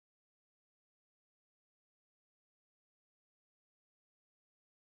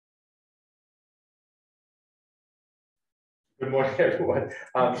Good morning, everyone.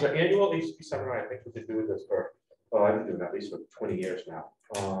 So annual H-2B seminar, I think we've been doing this for, I've been doing it at least for 20 years now.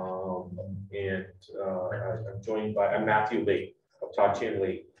 I'm joined by Matthew Lee of Tocci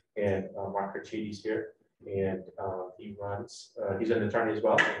Lee, and Mark Herchides here. And he runs, he's an attorney as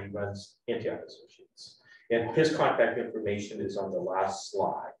well, and he runs Antioch Associates. And his contact information is on the last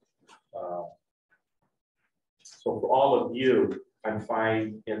slide. So for all of you, I'm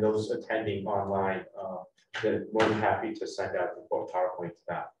fine, and those attending online, they're more than happy to send out the PowerPoint to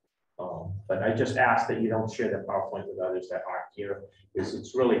that. But I just ask that you don't share that PowerPoint with others that aren't here, because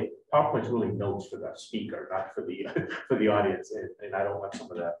it's really, PowerPoint's really notes for the speaker, not for the for the audience, and I don't want some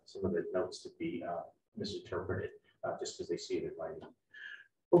of the notes to be misinterpreted just because they see it in writing.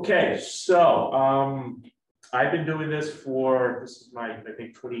 Okay, so I've been doing this for, this is my, I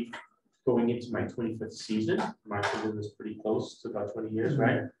think, going into my 25th season. Mark's been doing this pretty close to about 20 years,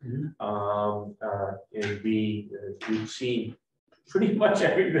 right? And we've seen pretty much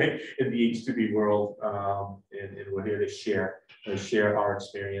everything in the H-2B world, and we're here to share our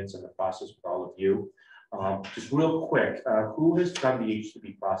experience and the process with all of you. Just real quick, who has done the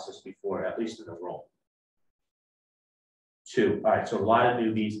H-2B process before, at least in the room? 2. All right, so a lot of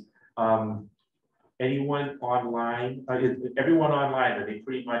newbies. Anyone online? Everyone online, are they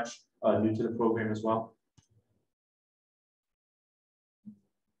pretty much new to the program as well?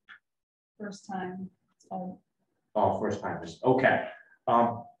 First time. Oh, first timers. Okay.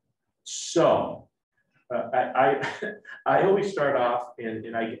 So I always start off,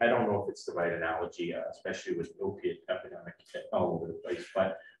 and I don't know if it's the right analogy, especially with opiate epidemic all over the place,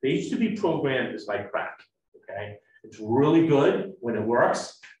 but the H-2B program is like crack. Okay, it's really good when it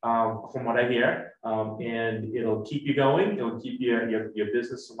works, from what I hear, and it'll keep you going. It'll keep your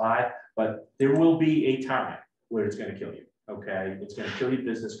business alive, but there will be a time where it's going to kill you. Okay, it's going to kill your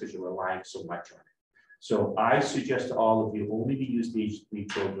business because you're relying so much on it. So I suggest to all of you only to use the H-2B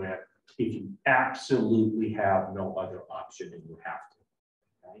program if you absolutely have no other option and you have to.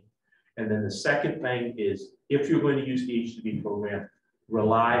 Okay? And then the second thing is, if you're going to use the H-2B program,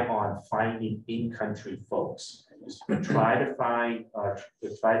 rely on finding in-country folks. Just try to find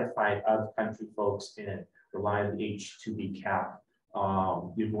out-of-country folks and rely on the H-2B cap.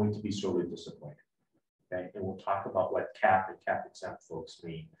 You're going to be sorely disappointed. Okay, and we'll talk about what cap and cap exempt folks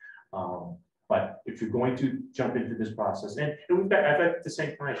mean. But if you're going to jump into this process, and I've had the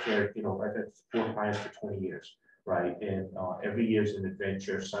same clients where, I've had 4 clients for 20 years, right? And every year is an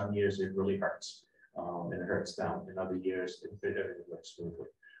adventure. Some years it really hurts, and it hurts them. In other years, everything works smoothly.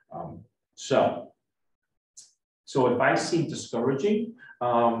 So if I seem discouraging,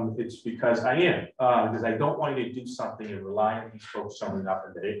 it's because I am, because I don't want you to do something and rely on these folks showing up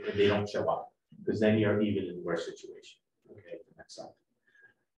and they don't show up, because then you're even in a worse situation. Okay, next slide.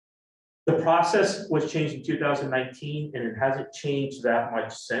 The process was changed in 2019, and it hasn't changed that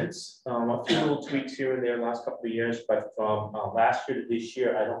much since. A few little tweaks here and there last couple of years, but from last year to this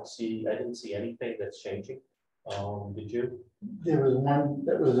year, I didn't see anything that's changing. Did you? There was one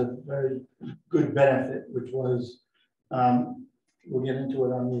that was a very good benefit, which was, we'll get into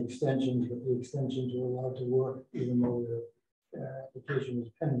it on the extensions, but the extensions were allowed to work even though the application was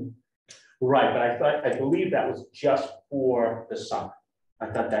pending. Right, but I believe that was just for the summer. I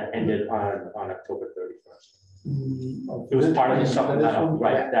thought that ended on October 31st. It was part of the supplemental,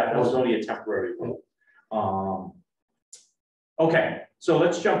 right? That was only a temporary rule. Okay, so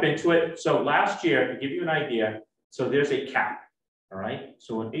let's jump into it. So last year, to give you an idea, so there's a cap, all right?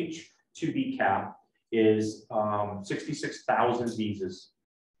 So an H-2B cap is 66,000 visas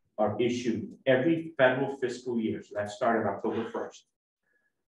are issued every federal fiscal year. So that started October 1st.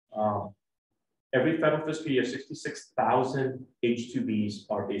 Every federal fiscal year, 66,000 H-2Bs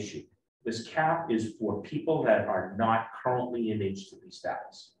are issued. This cap is for people that are not currently in H-2B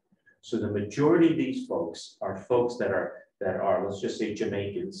status. So the majority of these folks are folks that are, let's just say,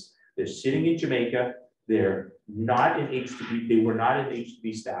 Jamaicans. They're sitting in Jamaica. They're not in H-2B. They were not in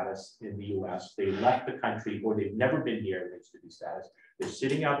H-2B status in the U.S. They left the country, or they've never been here in H-2B status. They're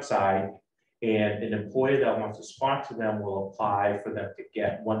sitting outside, and an employer that wants to sponsor them will apply for them to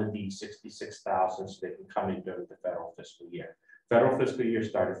get one of these 66,000 so they can come in during the federal fiscal year. Federal fiscal year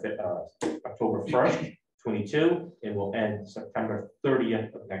started October 1st, 22, and will end September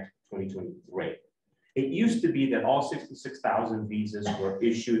 30th of next 2023. It used to be that all 66,000 visas were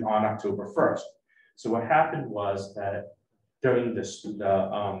issued on October 1st. So what happened was that during this,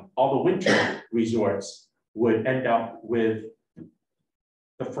 all the winter resorts would end up with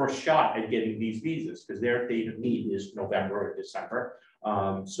the first shot at getting these visas, because their date of need is November or December.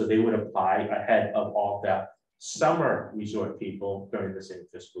 So they would apply ahead of all the summer resort people during the same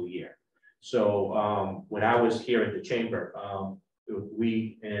fiscal year. So when I was here at the chamber,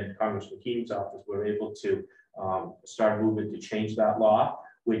 we and Congressman Keating's office were able to start moving to change that law,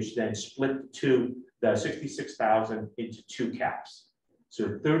 which then split the 66,000 into two caps.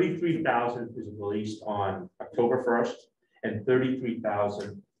 So 33,000 is released on October 1st, and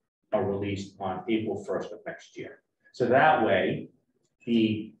 33,000 are released on April 1st of next year. So that way,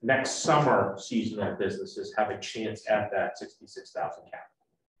 the next summer seasonal businesses have a chance at that 66,000 cap.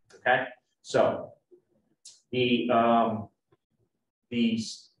 Okay, so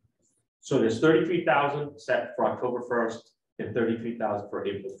so there's 33,000 set for October 1st and 33,000 for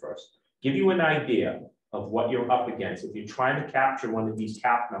April 1st. Give you an idea of what you're up against if you're trying to capture one of these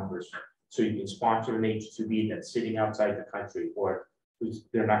cap numbers, so you can sponsor an H-2B that's sitting outside the country, or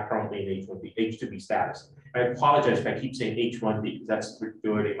they're not currently in H-2B status. I apologize if I keep saying H-1B, because that's the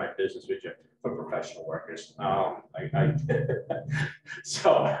majority of my business with you for professional workers. But I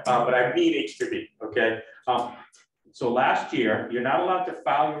mean H-2B, okay? So last year, you're not allowed to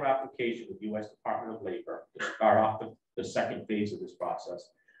file your application with the U.S. Department of Labor to start off the second phase of this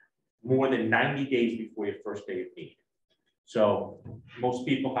process more than 90 days before your first day of need. So most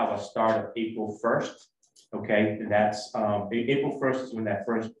people have a start of April 1st, okay? And that's April 1st is when that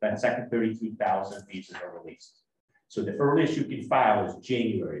second 33,000 visas are released. So the earliest you can file is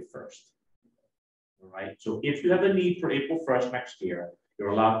January 1st, all right? So if you have a need for April 1st next year, you're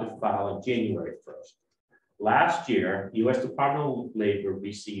allowed to file on January 1st. Last year, U.S. Department of Labor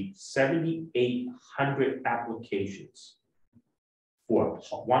received 7,800 applications for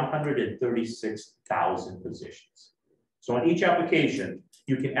 136,000 positions. So on each application,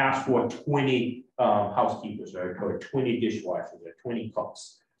 you can ask for 20 housekeepers or 20 dishwashers or 20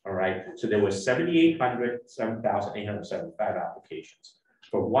 cooks, all right? So there was 7,875 applications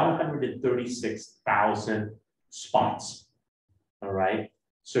for 136,000 spots, all right?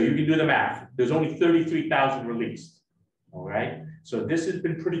 So you can do the math. There's only 33,000 released, all right? So this has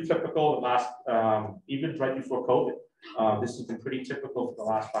been pretty typical the last, even right before COVID. This has been pretty typical for the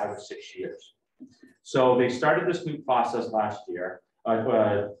last 5 or 6 years. So they started this new process last year.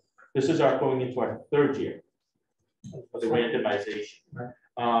 This is going into our 3rd year for the randomization.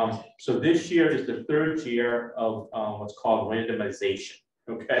 So this year is the 3rd year of what's called randomization,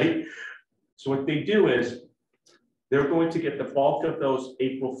 okay? So what they do is they're going to get the bulk of those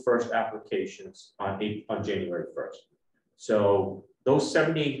April 1st applications on January 1st. So those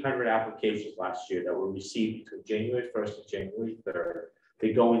 7,800 applications last year that were received between January 1st and January 3rd,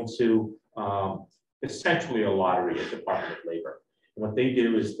 they go into essentially a lottery at the Department of Labor. And what they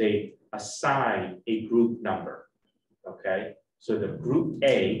do is they assign a group number, okay? So the group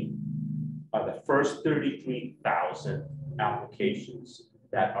A are the first 33,000 applications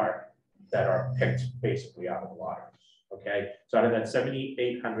that are picked basically out of the lottery, okay? So out of that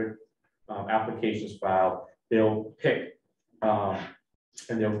 7,800 applications filed, they'll pick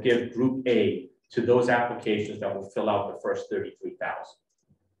and they'll give group A to those applications that will fill out the first 33,000.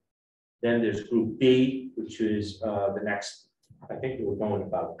 Then there's group B, which is the next, I think we were going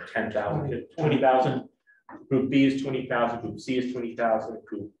about 10,000, 20,000. Group B is 20,000, group C is 20,000,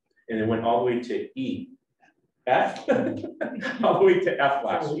 and it went all the way to E. F, all the way to F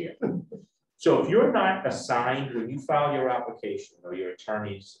last year. So if you're not assigned, when you file your application, or your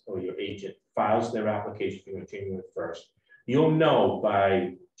attorneys or your agent files their application on January 1st, you'll know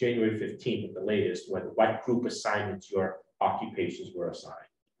by January 15th at the latest what group assignments your occupations were assigned.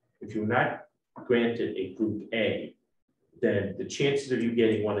 If you're not granted a group A, then the chances of you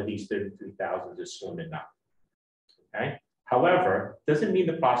getting one of these 33,000 is swimming up, okay? However, doesn't mean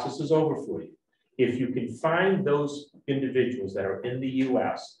the process is over for you. If you can find those individuals that are in the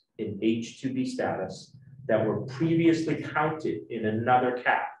US in H-2B status that were previously counted in another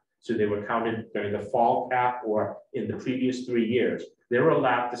cap, so they were counted during the fall cap or in the previous 3 years, they're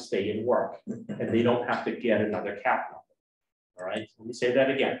allowed to stay and work, and they don't have to get another cap number, all right? Let me say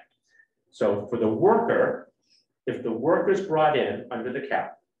that again. So for the worker, if the worker's brought in under the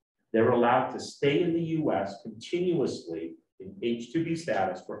cap, they're allowed to stay in the US continuously in H-2B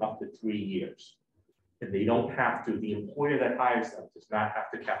status for up to 3 years. And they don't have to, the employer that hires them does not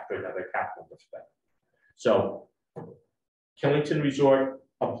have to capture another cap number for them. So Killington Resort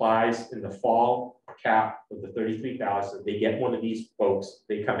applies in the fall cap with the 33,000. They get one of these folks,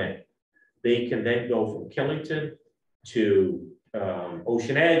 they come in. They can then go from Killington to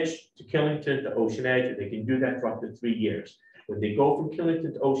Ocean Edge to Killington to Ocean Edge, and they can do that for up to 3 years. When they go from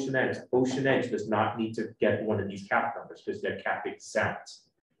Killington to Ocean Edge does not need to get one of these cap numbers because they're cap exempt.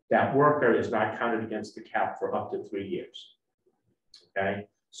 That worker is not counted against the cap for up to 3 years, okay?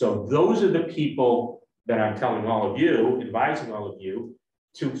 So those are the people that I'm telling all of you, advising all of you,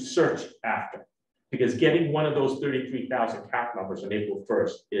 to search after. Because getting one of those 33,000 cap numbers on April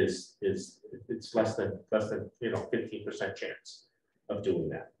 1st is it's less than 15% chance of doing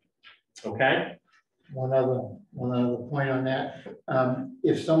that. Okay. One other point on that.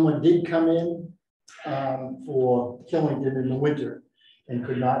 If someone did come in for Killington in the winter and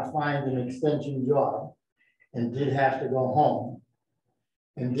could not find an extension job and did have to go home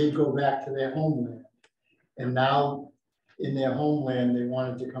and did go back to their homeland, and now in their homeland they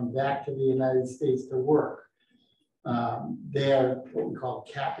wanted to come back to the United States to work, they're what we call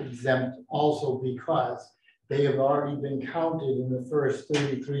cap exempt also, because they have already been counted in the first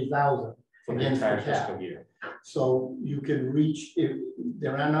 33,000 against the cap. So you can reach, if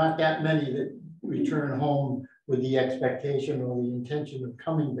there are not that many that return home with the expectation or the intention of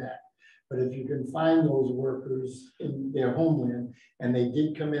coming back. But if you can find those workers in their homeland and they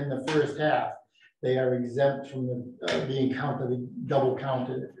did come in the first half, they are exempt from the being counted, double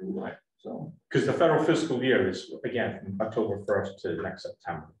counted, if you will. So because the federal fiscal year is again from October 1st to next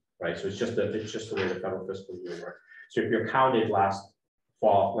September, right? So it's just the way the federal fiscal year works. So if you're counted last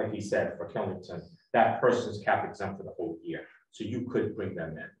fall, like he said, for Killington, that person is cap exempt for the whole year. So you could bring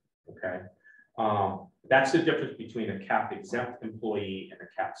them in, okay? That's the difference between a cap exempt employee and a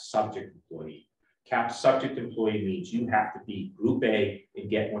cap subject employee. Cap subject employee means you have to be Group A and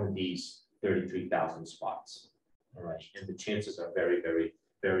get one of these 33,000 spots, all right? And the chances are very, very,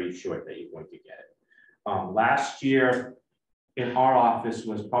 very short that you're going to get it. Last year in our office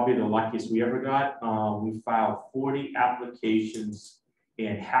was probably the luckiest we ever got. We filed 40 applications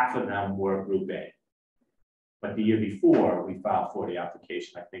and half of them were Group A. But the year before, we filed 40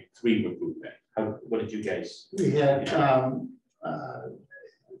 applications. I think 3 were Group A. What did you guys? We had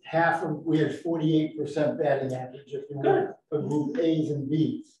we had 48% batting average if you want for Group A's and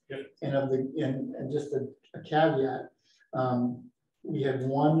B's. Yep. And of the and just a caveat, we had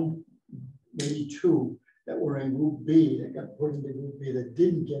 1, maybe 2 that were in Group B that got put into Group B that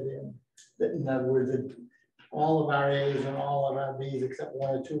didn't get in. That, in other words, all of our A's and all of our B's except 1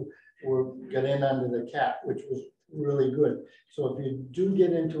 or 2 got in under the cap, which was really good. So if you do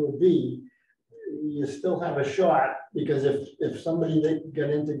get into a B, you still have a shot, because if somebody that got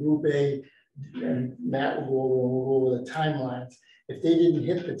into Group A, and Matt will go over the timelines, if they didn't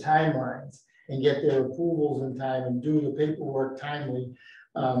hit the timelines and get their approvals in time and do the paperwork timely,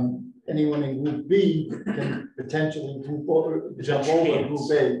 anyone in Group B can potentially jump over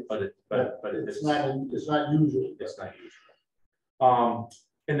Group A. But it's not usual. It's not usual.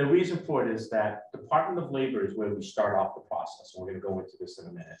 And the reason for it is that Department of Labor is where we start off the process. And we're going to go into this in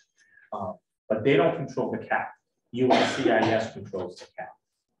a minute. But they don't control the cap. USCIS controls the cap.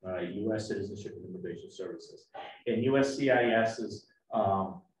 U.S. Citizenship and Immigration Services. And USCIS's,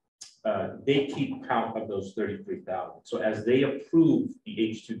 they keep count of those 33,000. So as they approve the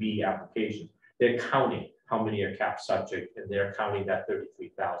H-2B application, they're counting how many are cap subject, and they're counting that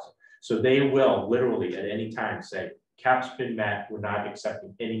 33,000. So they will literally at any time say, cap's been met, we're not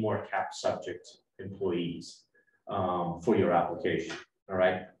accepting any more cap subject employees for your application. All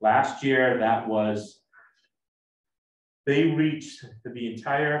right. Last year, that was, they reached the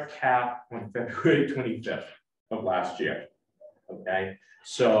entire cap on February 25th of last year. Okay.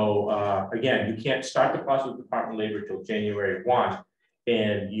 So again, you can't start the process with the Department of Labor until January 1,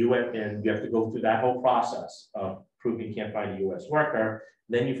 and you have to go through that whole process of proving you can't find a U.S. worker.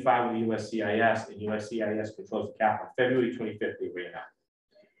 Then you file with USCIS, and USCIS controls the cap on February 25th. They ran out.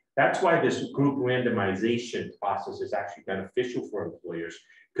 That's why this group randomization process is actually beneficial for employers,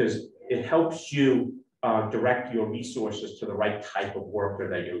 because it helps you direct your resources to the right type of worker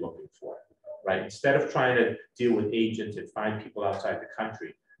that you're looking for, right? Instead of trying to deal with agents and find people outside the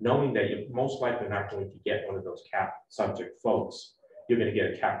country, knowing that you're most likely not going to get one of those cap subject folks, you're going to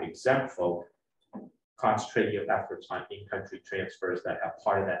get a cap exempt folk. Concentrate your efforts on in-country transfers that have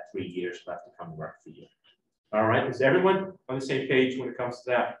part of that 3 years left to come work for you. All right, is everyone on the same page when it comes to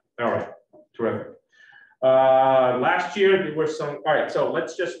that? All right, terrific. Last year there were some, all right, so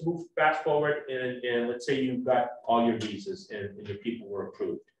let's just move fast forward and let's say you got all your visas and your people were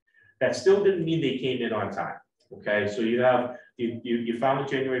approved. That still didn't mean they came in on time, okay? So you have, you found on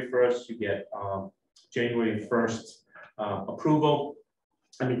January 1st, you get January 1st approval,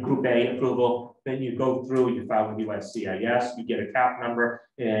 I mean Group A approval, then you go through, you file with USCIS, you get a cap number,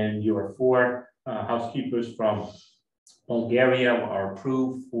 and your 4 housekeepers from Bulgaria are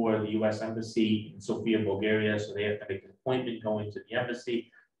approved for the U.S. Embassy in Sofia, Bulgaria. So they have to make an appointment going to the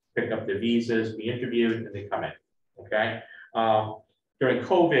embassy, pick up their visas, be interviewed, and they come in. Okay. During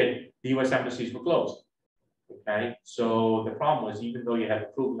COVID, the U.S. embassies were closed. Okay, so the problem was, even though you had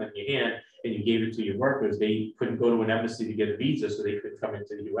approval in your hand and you gave it to your workers, they couldn't go to an embassy to get a visa, so they couldn't come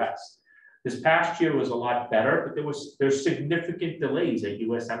into the US. This past year was a lot better, but there's significant delays at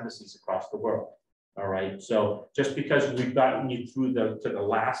US embassies across the world. All right, so just because we've gotten you through to the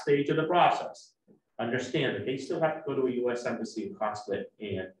last stage of the process, understand that they still have to go to a US embassy and consulate,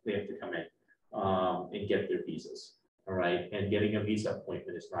 and they have to come in and get their visas. All right, and getting a visa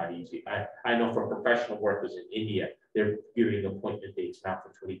appointment is not easy. I know for professional workers in India, they're giving appointment dates now for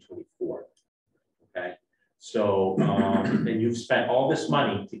 2024. Okay, so and you've spent all this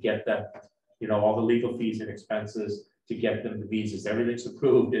money to get them, you know, all the legal fees and expenses to get them the visas. Everything's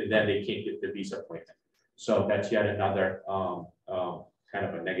approved, and then they can't get the visa appointment. So that's yet another kind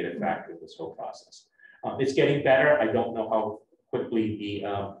of a negative factor in this whole process. It's getting better. I don't know how quickly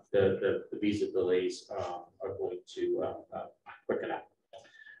the visa delays are going to quicken up.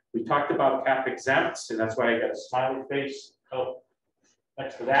 We talked about cap exempts, and that's why I got a smiley face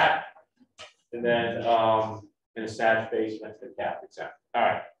next to that, and then and a sad face next to cap exempt. All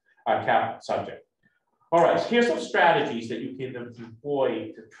right, cap subject. All right, so here's some strategies that you can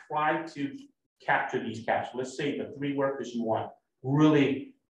employ to try to capture these caps. Let's say the 3 workers you want,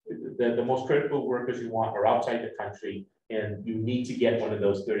 really the most critical workers you want are outside the country, and you need to get one of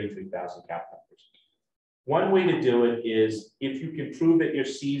those 33,000 cap numbers. One way to do it is if you can prove that your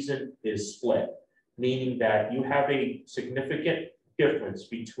season is split, meaning that you have a significant difference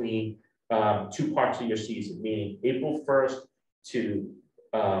between 2 parts of your season, meaning April 1st to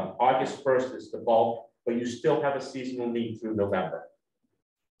August 1st is the bulk, but you still have a seasonal need through November.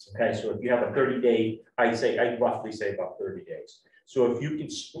 Okay, so if you have a 30-day, I roughly say about 30 days. So if you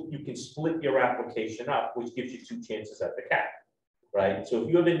can split your application up, which gives you 2 chances at the cap, right? So if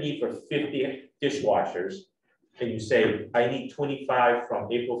you have a need for 50 dishwashers, and you say, I need 25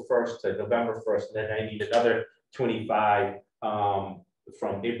 from April 1st to November 1st, and then I need another 25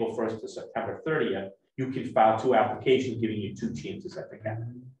 from April 1st to September 30th, you can file 2 applications, giving you 2 chances at the cap.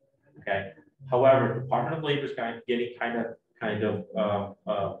 Okay. However, Department of Labor is getting kind of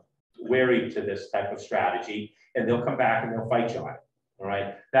wary to this type of strategy, and they'll come back and they'll fight you on it. All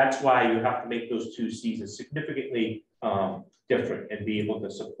right. That's why you have to make those 2 seasons significantly different and be able to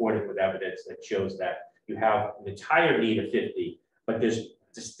support it with evidence that shows that you have an entire need of 50, but there's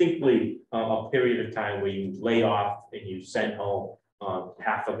distinctly a period of time where you lay off and you send home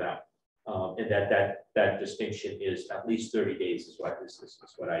half of them, and that distinction is at least 30 days is what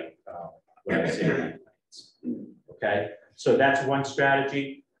I say. Okay, so that's one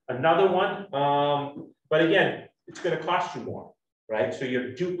strategy. Another one, but again, it's going to cost you more, right? So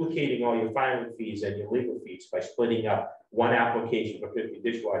you're duplicating all your filing fees and your legal fees by splitting up 1 application for 50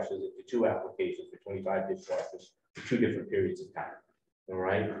 dishwashers into 2 applications for 25 dishwashers for 2 different periods of time. All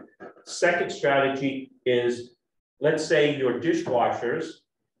right. Second strategy is, let's say your dishwashers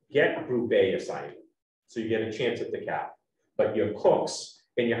get Group A assignment, so you get a chance at the cap, but your cooks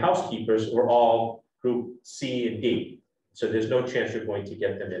and your housekeepers are all Group C and D, so there's no chance you're going to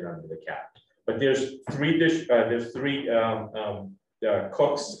get them in under the cap. But there's 3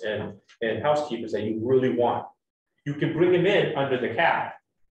 cooks and housekeepers that you really want. You can bring them in under the cap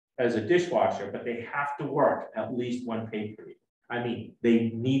as a dishwasher, but they have to work at least 1 pay period. I mean, they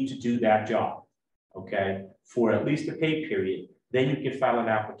need to do that job, okay, for at least a pay period. Then you can file an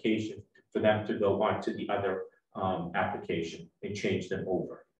application for them to go on to the other application and change them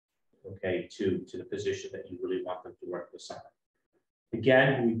over, okay, to the position that you really want them to work this summer.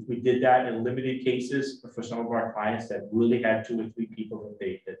 Again, we did that in limited cases for some of our clients that really had 2 or 3 people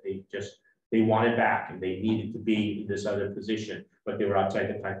that they wanted back, and they needed to be in this other position, but they were outside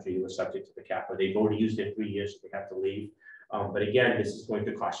the country, they were subject to the cap, or they've already used their 3 years, so they have to leave. But again, this is going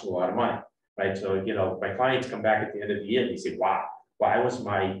to cost you a lot of money, right? So, you know, my clients come back at the end of the year and they say, wow, why was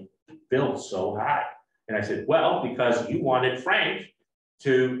my bill so high? And I said, well, because you wanted Frank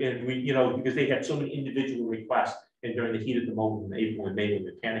to, and we, you know, because they had so many individual requests, and during the heat of the moment in April and May when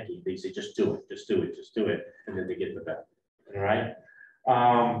they're panicking, they say, just do it, just do it, just do it. And then they get the bill, all right?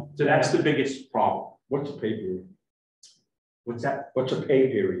 So that's the biggest problem. What's a pay period? What's that? What's a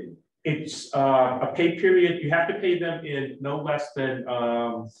pay period? It's a pay period. You have to pay them in no less than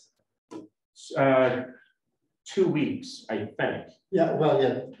 2 weeks, I think. Yeah, well,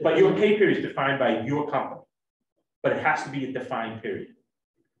 yeah. But your pay period is defined by your company, but it has to be a defined period.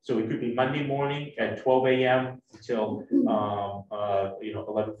 So it could be Monday morning at 12 a.m. until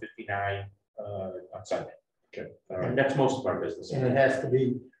 11:59 on Sunday. Okay. And that's most of our business. And it has to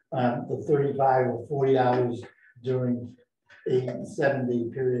be the 35 or 40 hours during a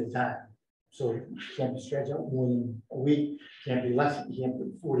 7-day period of time. So it can't be stretched out more than a week, can't be less, you can't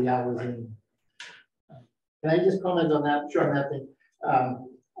put 40 hours in Can I just comment on that? Sure. On that thing?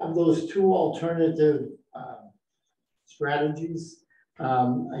 Of those two alternative strategies,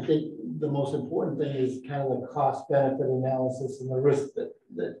 I think the most important thing is kind of the cost benefit analysis and the risk that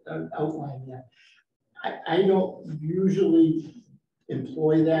outlined there. I don't usually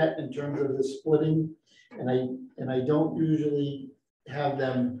employ that in terms of the splitting, and I don't usually have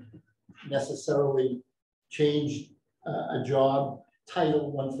them necessarily change a job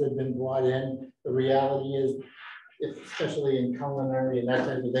title once they've been brought in. The reality is, especially in culinary and that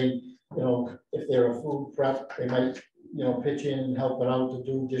type of thing, you know, if they're a food prep, they might, you know, pitch in and help it out to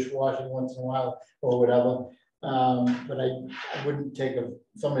do dishwashing once in a while or whatever. But I wouldn't take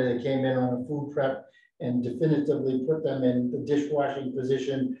somebody that came in on a food prep and definitively put them in the dishwashing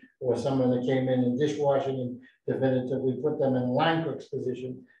position, or someone that came in dishwashing and definitively put them in line cook's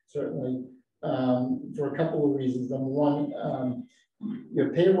position, certainly, for a couple of reasons. Number one, your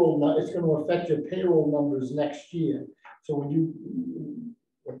payroll, it's going to affect your payroll numbers next year. So when you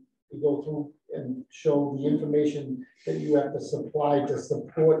go through and show the information that you have to supply to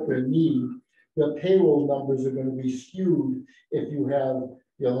support your need, your payroll numbers are going to be skewed if you have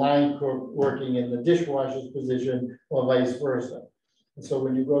your line cook working in the dishwasher's position or vice versa. And so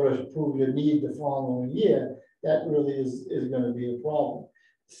when you go to prove your need the following year, that really is going to be a problem.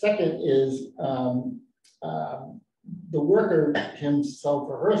 Second is the worker himself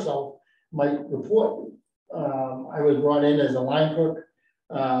or herself might report, I was brought in as a line cook,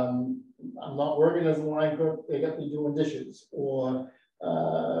 I'm not working as a line cook, they got me doing dishes, or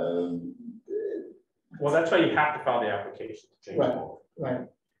well, that's why you have to file the application to change right, over. right.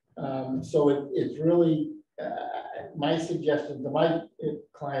 So it's really my suggestion to my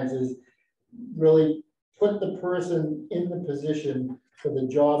clients is really put the person in the position for the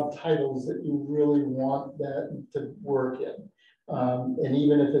job titles that you really want that to work in. And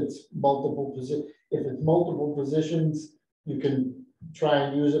even if it's multiple positions, you can try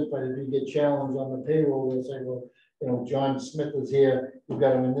and use it, but if you get challenged on the payroll, they'll say, well, you know, John Smith is here, you've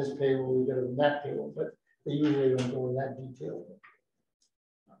got him in this payroll, you've got him in that payroll, but they usually don't go in that detail.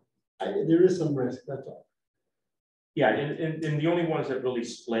 There is some risk, that's all. Yeah, and the only ones that really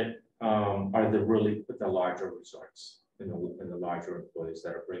split are the larger resorts and the larger employees that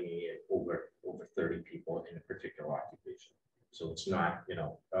are bringing in over 30 people in a particular occupation. So it's not, you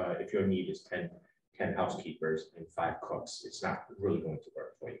know, if your need is 10 housekeepers and 5 cooks, it's not really going to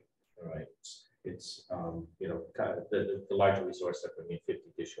work for you. All right, it's you know, the larger resorts that bring in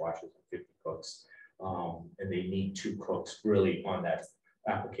 50 dishwashers and 50 cooks, and they need 2 cooks really on that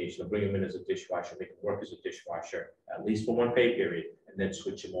application. They'll bring them in as a dishwasher, make them work as a dishwasher at least for one pay period, and then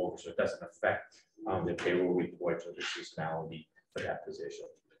switch them over so it doesn't affect the payroll reports or the seasonality for that position.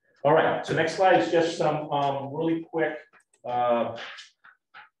 All right, so next slide is just some really quick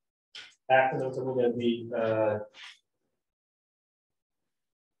acronyms that we're going to be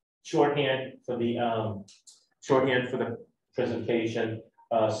shorthand for the presentation.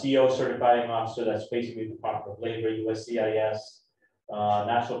 CO certifying officer, that's basically the Department of Labor, USCIS,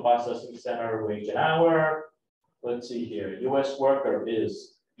 National Processing Center, wage and hour. Let's see here. U.S. worker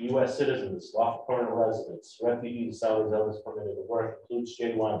is U.S. citizens, lawful permanent residents, refugees, salaries, others permitted to work, includes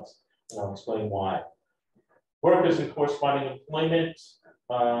J1s, and I'll explain why. Workers in corresponding employment,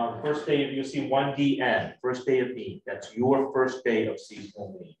 first day of, you'll see 1DN, first day of need. That's your first day of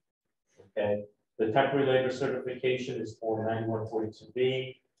seasonal need. Okay. The temporary labor certification is Form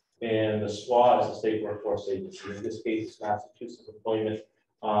 9142B, and the SWA is the state workforce agency. In this case, it's Massachusetts Employment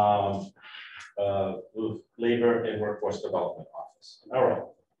Labor and Workforce Development Office. All right.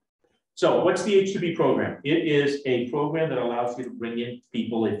 So what's the H-2B program? It is a program that allows you to bring in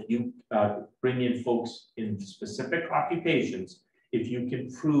people if you bring in folks in specific occupations, if you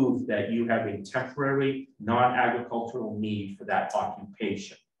can prove that you have a temporary non-agricultural need for that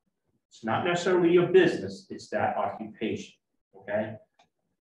occupation. It's not necessarily your business, it's that occupation, okay?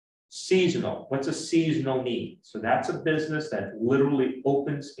 Seasonal, what's a seasonal need? So that's a business that literally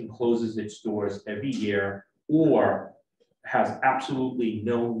opens and closes its doors every year or has absolutely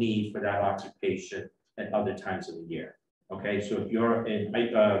no need for that occupation at other times of the year, okay? So if you're in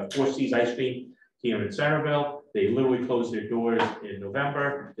Four Seas Ice Cream here in Centerville, they literally close their doors in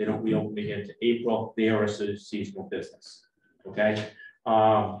November, they don't reopen again until April, they are a seasonal business, okay?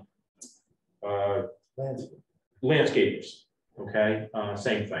 Landscapers, okay,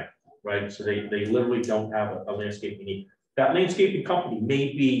 same thing, right? So they literally don't have a landscaping need. That landscaping company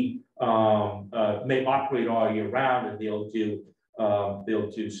may be may operate all year round, and they'll do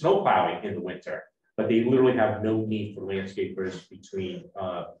snow plowing in the winter, but they literally have no need for landscapers between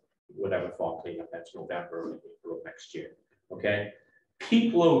whatever fall cleanup, that's November or April of next year. Okay,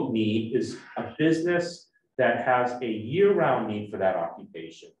 peak load need is a business that has a year-round need for that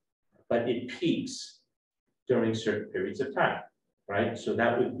occupation, but it peaks during certain periods of time, right? So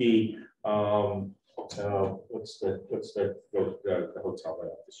that would be, what's the hotel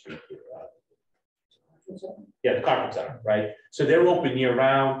right off the street here? Yeah, the conference center, right? So they're open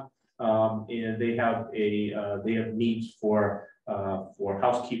year-round, and they have needs for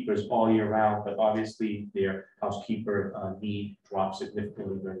housekeepers all year round, but obviously their housekeeper need drops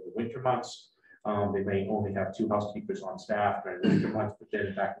significantly during the winter months. They may only have 2 housekeepers on staff during the winter months, but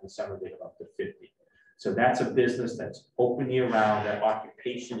then back in the summer they have up to 50. So that's a business that's open year round. That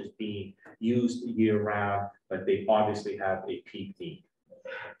occupation is being used year round, but they obviously have a peak need.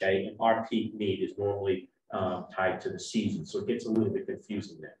 Okay, and our peak need is normally tied to the season, so it gets a little bit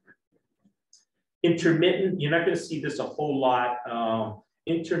confusing there. Intermittent, you're not going to see this a whole lot.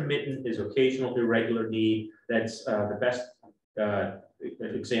 Intermittent is occasional irregular need. That's the best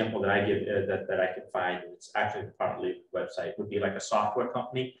example that I give that I can find. It's actually partly the website would be like a software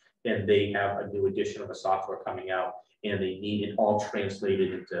company, and they have a new edition of a software coming out, and they need it all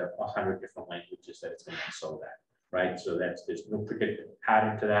translated into 100 different languages that it's going to be sold at, right? So there's no predictive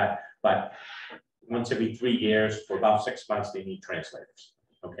pattern to that, but once every 3 years for about 6 months they need translators.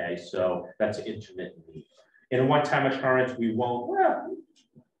 Okay, so that's an intermittent need. In a one-time occurrence, we won't. Well,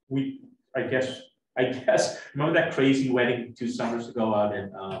 I guess. Remember that crazy wedding 2 summers ago out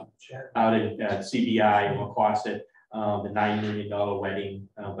in CBI in Wauquasit, the $9 million wedding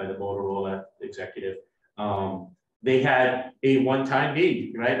by the Motorola executive. They had a one-time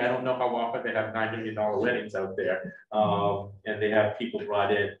need, right? I don't know how often they have $9 million weddings out there, and they have people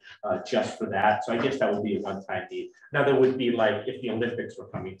brought in just for that. So I guess that would be a one-time need. Now there would be like if the Olympics were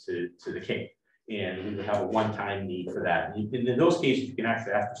coming to the Cape, and we would have a one-time need for that. And in those cases, you can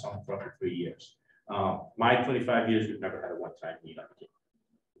actually ask for someone for up to 3 years. My 25 years, we've never had a one-time need on the Cape,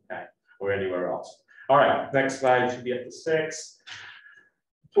 okay, or anywhere else. All right, next slide should be up to 6.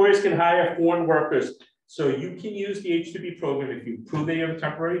 Employers can hire foreign workers. So you can use the H-2B program if you prove that you have a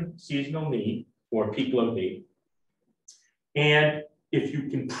temporary seasonal need or peak load need. And if you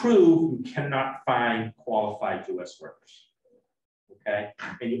can prove you cannot find qualified US workers. Okay.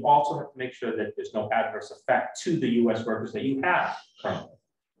 And you also have to make sure that there's no adverse effect to the US workers that you have currently.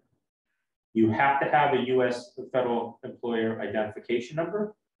 You have to have a US federal employer identification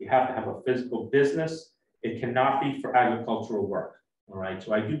number. You have to have a physical business. It cannot be for agricultural work. All right,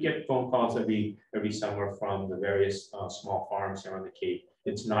 so I do get phone calls every summer from the various small farms here on the Cape.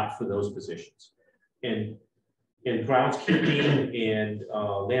 It's not for those positions. In groundskeeping and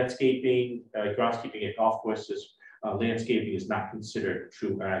landscaping, groundskeeping at golf courses, landscaping is not considered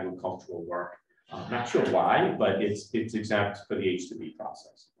true agricultural work. Not sure why, but it's exempt for the H-2B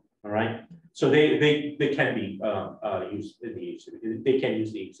process. All right, so they can be used in the H-2B. They can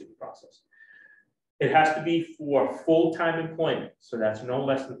use the H-2B process. It has to be for full-time employment. So that's no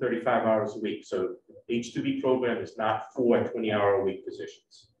less than 35 hours a week. So H-2B program is not for 20-hour-a-week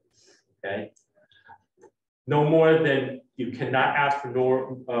positions, okay? No more than, you cannot ask for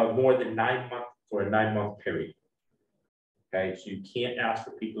more than 9 months for a 9-month period, okay? So you can't ask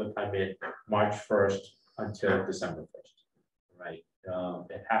for people to come in March 1st until December 1st, right?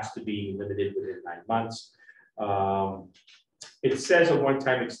 It has to be limited within 9 months. It says a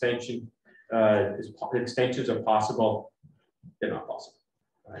one-time extension. Extensions are possible. They're not possible.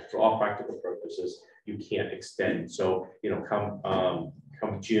 Right? For all practical purposes, you can't extend. So,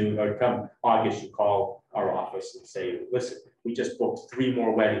 come June or come August, you call our office and say, listen, we just booked 3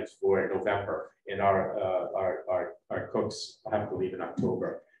 more weddings for November, and our cooks have to leave in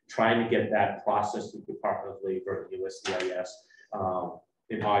October. Trying to get that processed through the Department of Labor and USCIS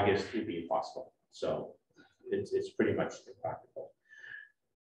in August would be impossible. So it's pretty much impractical.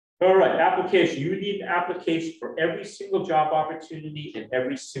 All right, application. You need an application for every single job opportunity and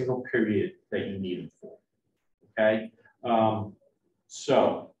every single period that you need them for. Okay,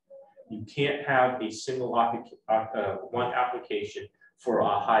 so you can't have a single one application for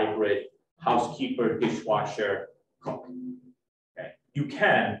a hybrid housekeeper, dishwasher, cook. Okay, you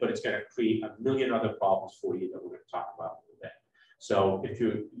can, but it's going to create a million other problems for you that we're going to talk about today. So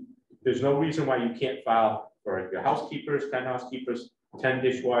there's no reason why you can't file for your housekeepers, 10 housekeepers, 10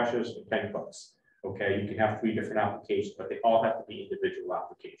 dishwashers, and 10 cooks. Okay, you can have 3 different applications, but they all have to be individual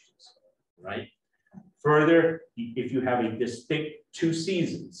applications, right? Further, if you have a distinct 2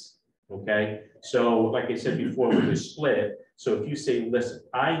 seasons, okay? So like I said before, with the split, so if you say, listen,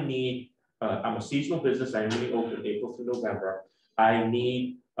 I need, I'm a seasonal business, I only open April through November, I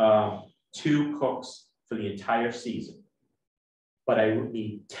need 2 cooks for the entire season, but I would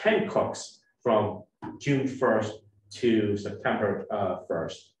need 10 cooks from June 1st to September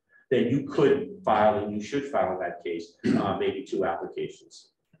 1st. then you could file, and you should file in that case, maybe 2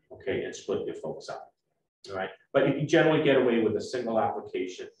 applications, okay, and split your folks up, all right? But you can generally get away with a single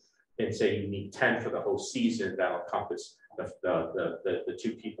application and say you need 10 for the whole season. That'll encompass the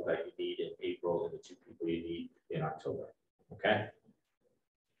 2 people that you need in April and the 2 people you need in October, okay?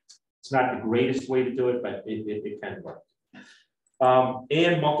 It's not the greatest way to do it, but it can work.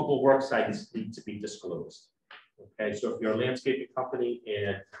 And multiple work sites need to be disclosed. Okay, so if you're a landscaping company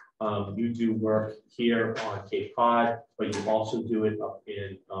and you do work here on Cape Cod, but you also do it up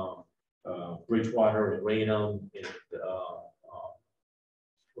in Bridgewater and Raynham, in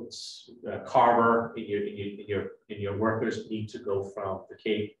Carver, and your workers need to go from the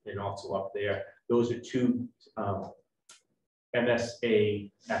Cape and also up there. Those are 2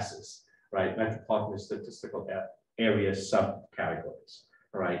 MSASs, right? Metropolitan Statistical Area subcategories.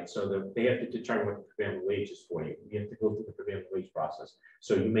 All right, so they have to determine what the prevailing wage is for you. You have to go through the prevailing wage process.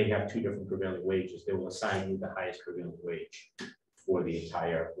 So you may have 2 different prevailing wages. They will assign you the highest prevailing wage for the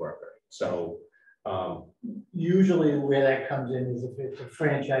entire worker. So usually where that comes in is if it's a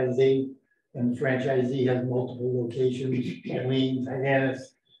franchisee and the franchisee has multiple locations, Orleans,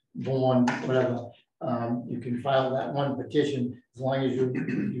 Hyannis, Vaughan, whatever. You can file that one petition as long as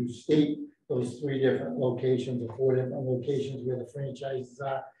you state those 3 different locations or 4 different locations where the franchises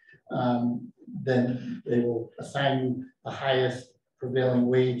are, then they will assign you the highest prevailing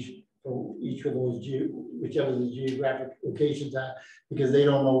wage for each of those, whichever the geographic locations are, because they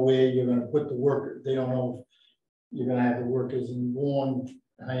don't know where you're going to put the workers. They don't know if you're going to have the workers in Vaughan,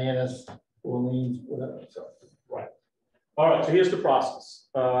 Hyannis, Orleans, whatever. So, right. All right. So here's the process.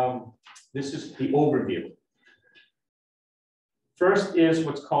 This is the overview. First is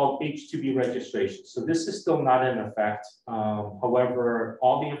what's called H-2B registration. So this is still not in effect. However,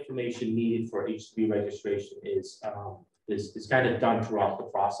 all the information needed for H-2B registration is kind of done throughout the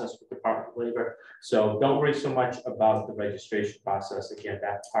process with the Department of Labor. So don't worry so much about the registration process. Again,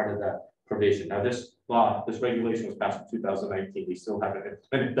 that's part of the provision. Now this regulation was passed in 2019. We still haven't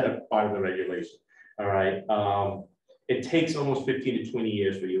implemented that part of the regulation. All right. It takes almost 15 to 20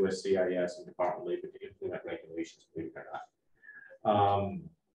 years for USCIS and Department of Labor to implement regulations, believe it or not. All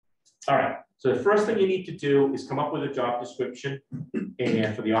right, so the first thing you need to do is come up with a job description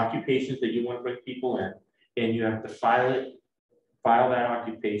and for the occupations that you want to bring people in, and you have to file that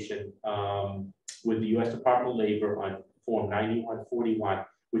occupation with the U.S. Department of Labor on Form 9141,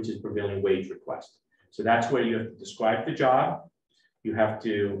 which is prevailing wage request. So that's where you have to describe the job. You have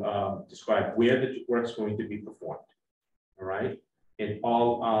to describe where the work's going to be performed. All right,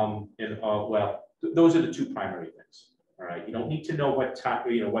 well, those are the 2 primary things. All right, you don't need to know what time,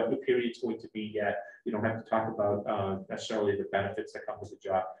 what the period is going to be yet. You don't have to talk about necessarily the benefits that come with the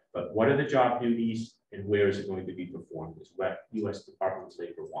job, but what are the job duties and where is it going to be performed is what U.S. Department of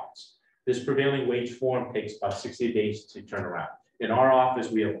Labor wants. This prevailing wage form takes about 60 days to turn around. In our office,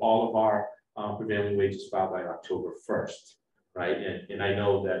 we have all of our prevailing wages filed by October 1st, right? And I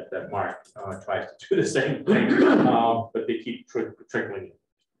know that Mark tries to do the same thing, but they keep trickling in.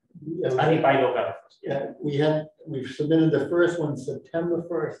 yeah, I think by November 1st. yeah, we've submitted the first one September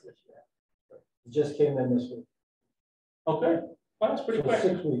 1st this year. It just came in this week. Okay, well, that's pretty quick.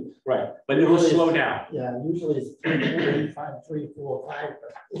 6 weeks. Right, but it will slow down. Yeah, usually it's 3, 4, 5,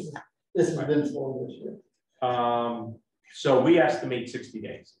 but this has been slow this year. So we estimate 60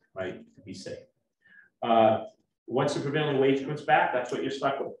 days, right, to be safe. Once the prevailing wage comes back, that's what you're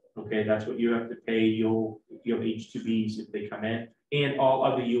stuck with. Okay, that's what you have to pay your H-2Bs if they come in, and all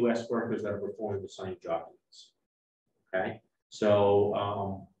other U.S. workers that are performing the same job duties. Okay,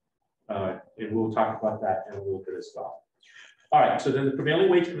 so and we'll talk about that in a little bit as well. All right, so then the prevailing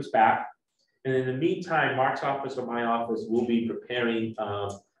wage comes back, and in the meantime, Mark's office or my office will be preparing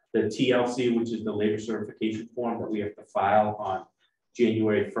the TLC, which is the labor certification form that we have to file on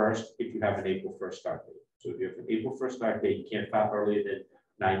January 1st if you have an April 1st start date. So if you have an April 1st start date, you can't file earlier than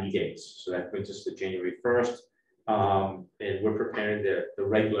 90 days. So that brings us to January 1st. And we're preparing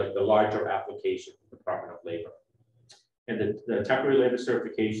the larger application for the Department of Labor. And the temporary labor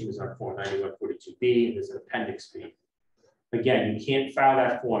certification is on Form 9142B, and there's an Appendix B. Again, you can't file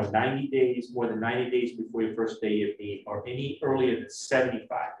that form 90 days, more than 90 days before your first day of need, or any earlier than 75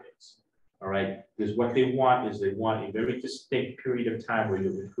 days. All right, because what they want is they want a very distinct period of time where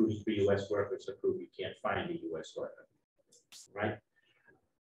you're recruiting for U.S. workers to prove you can't find a U.S. worker. Right.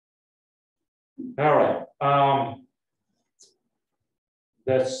 All right.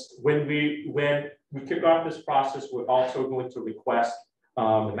 When we kick off this process, we're also going to request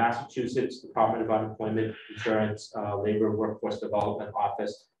the Massachusetts Department of Unemployment Insurance Labor Workforce Development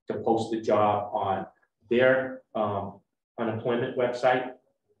Office to post the job on their unemployment website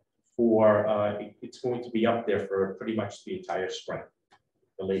for, it's going to be up there for pretty much the entire spring,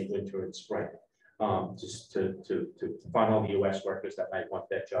 the late winter and spring, just to funnel the US workers that might want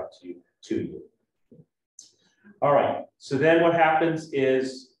that job to you. All right, so then what happens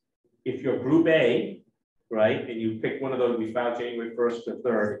is if you're Group A, right, and you pick one of those, we found January 1st to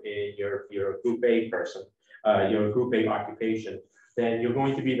 3rd, and you're a Group A person, you're a Group A occupation, then you're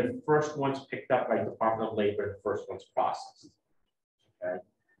going to be the first ones picked up by Department of Labor and the first ones processed. Okay,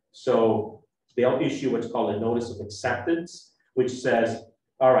 so they'll issue what's called a notice of acceptance, which says,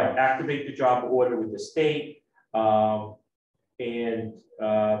 all right, activate the job order with the state, and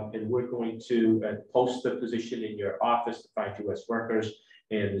we're going to post the position in your office to find US workers.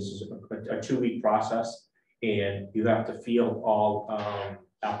 And this is a 2-week process, and you have to field all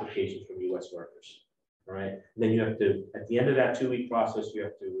applications from US workers. All right, then you have to, at the end of that 2-week process, you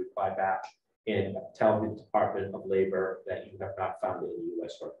have to reply back and tell the Department of Labor that you have not found any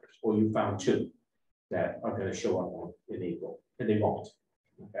US workers, or you found 2 that are going to show up in April, and they won't.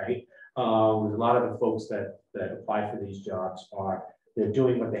 Okay, a lot of the folks that apply for these jobs they're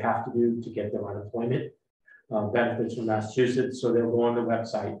doing what they have to do to get their unemployment benefits from Massachusetts. So they'll go on the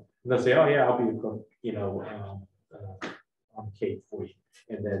website and they'll say, oh yeah, I'll be a cook, you know, on the Cape for you,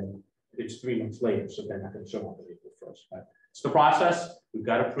 and then it's 3 months later, so they're not going to show up on April 1st. But it's the process. We've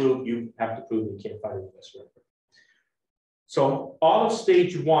got to prove, you have to prove you can't find a US worker. So all of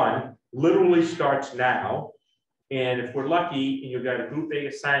stage 1 literally starts now. And if we're lucky and you've got a Group A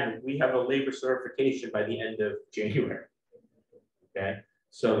assignment, we have a labor certification by the end of January. Okay,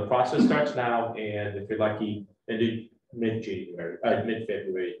 so the process starts now, and if you're lucky, ended mid-January,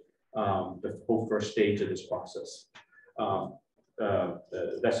 mid-February, the whole first stage of this process.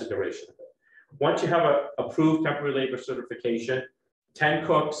 That's the duration of it. Once you have an approved temporary labor certification, 10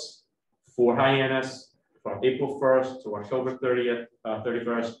 cooks for Hyannis from April 1st to October 30th,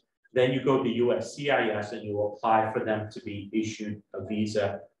 31st, then you go to USCIS and you apply for them to be issued a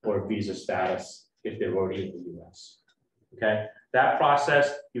visa or visa status if they're already in the US. Okay, that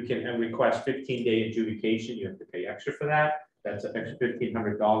process, you can request 15-day adjudication. You have to pay extra for that. That's an extra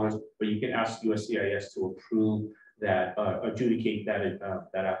 $1,500, but you can ask USCIS to approve that, adjudicate that,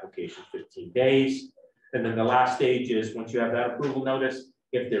 that application 15 days. And then the last stage is once you have that approval notice,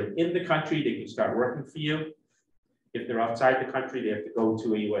 if they're in the country, they can start working for you. If they're outside the country, they have to go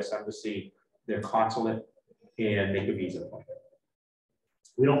to a US embassy, their consulate, and make a visa appointment.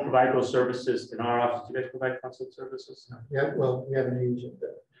 We don't provide those services in our office. Do you guys provide consulate services? No. Yeah, well, we have an agent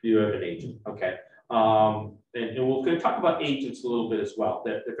there. You have an agent, okay. And we're going to talk about agents a little bit as well.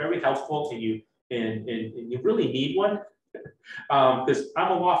 They're very helpful, and you really need one, because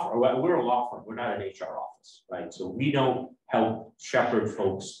I'm a law firm. We're a law firm. We're not an HR office, right? So we don't help shepherd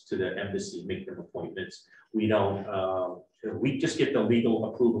folks to the embassy, make them appointments. We don't. We just get the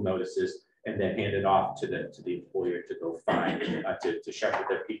legal approval notices and then hand it off to the employer to go find to shepherd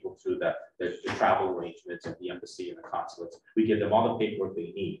their people through the travel arrangements of the embassy and the consulates. We give them all the paperwork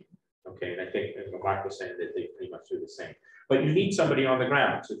they need. Okay, and I think Mark was saying that they pretty much do the same. But you need somebody on the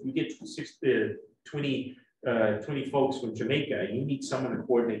ground. So if you get 20 folks from Jamaica, you need someone to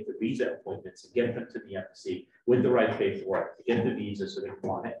coordinate the visa appointments and get them to the embassy with the right paperwork to get the visa so they can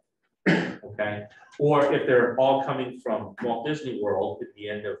on it. Okay, or if they're all coming from Walt Disney World at the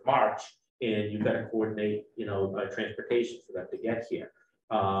end of March, and you've got to coordinate, you know, transportation for them to get here,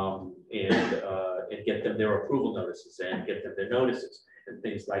 and get them their approval notices and get them their notices and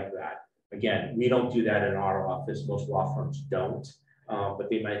things like that. Again, we don't do that in our office. Most law firms don't, but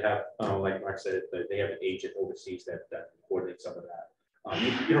they might have, like Mark said, they have an agent overseas that coordinates some of that.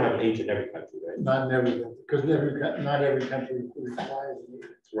 You don't have an agent in every country, right? Not in every country, because not every country requires an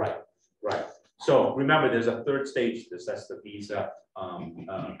agent. Right, right. So remember, there's a third stage to this. That's the visa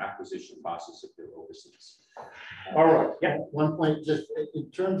acquisition process if they're overseas. All right. Yeah. One point, just in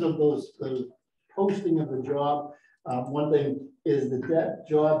terms of the posting of the job, one thing is that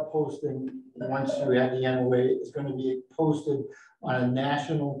job posting, once you have the NOA, is going to be posted on a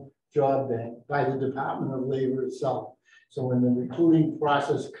national job bank by the Department of Labor itself. So when the recruiting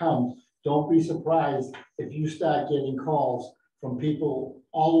process comes, don't be surprised if you start getting calls from people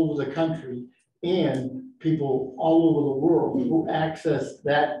all over the country and people all over the world who access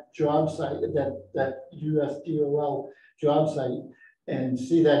that job site, that USDOL job site, and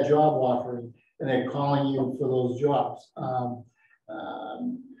see that job offering, and they're calling you for those jobs.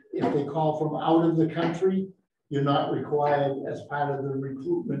 If they call from out of the country, you're not required as part of the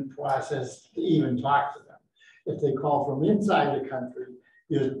recruitment process to even talk to them. If they call from inside the country,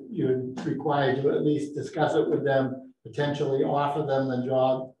 you're required to at least discuss it with them, potentially offer them the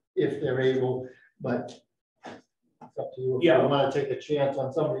job if they're able, but It's up to you. If Yeah. you want to take a chance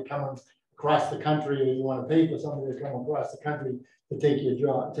on somebody coming across the country, or you want to pay for somebody to come across the country to take your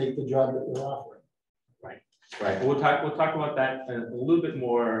job, take the job that you're offering. Right. We'll talk about that a little bit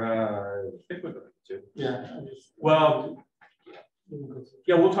more. I think we're going to. Yeah. Well,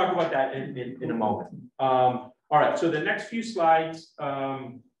 yeah, we'll talk about that in a moment. All right. So the next few slides,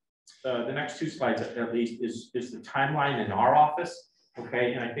 the next two slides at least is the timeline in our office.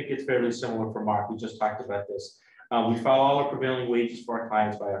 Okay, and I think it's fairly similar for Mark. We just talked about this. We file all our prevailing wages for our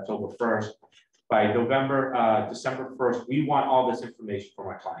clients by October 1st. By December 1st, we want all this information from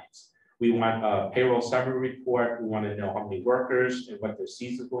our clients. We want a payroll summary report. We want to know how many workers and what their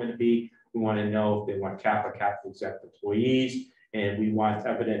season is going to be. We want to know if they want cap or cap exempt employees. And we want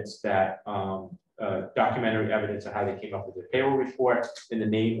evidence that, documentary evidence of how they came up with their payroll report and the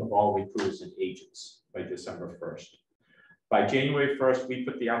name of all recruiters and agents by December 1st. By January 1st, we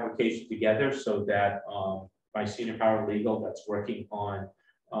put the application together so that my senior paralegal that's working on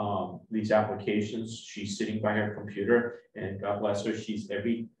these applications, she's sitting by her computer, and God bless her, she's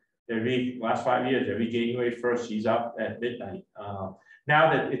every last 5 years, every January 1st, she's up at midnight.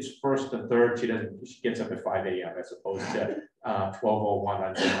 Now that it's 1st to 3rd, she gets up at 5 a.m. as opposed to 12:01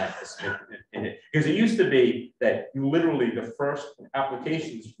 on midnight to submit in it. Because it used to be that you literally, the first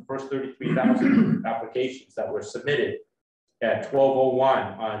applications, the first 33,000 applications that were submitted at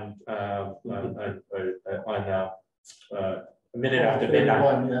 12:01 on a minute after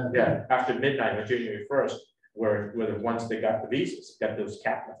midnight. Yeah, after midnight on January 1st. Were the ones that got the visas, got those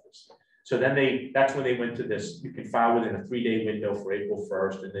cap numbers. So then that's when they went to this, you can file within a 3-day window for April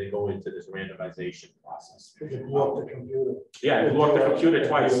 1st, and they go into this randomization process. It blew up the computer. Yeah, it blew up the computer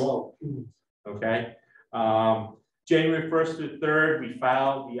twice. Okay. January 1st through 3rd, we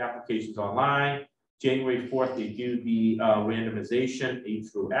file the applications online. January 4th, they do the randomization A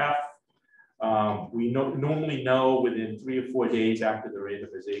through F. We normally know within 3 or 4 days after the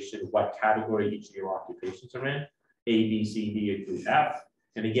randomization what category each of your occupations are in, A, B, C, D, through F.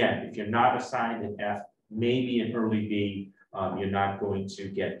 And again, if you're not assigned an F, maybe an early B, you're not going to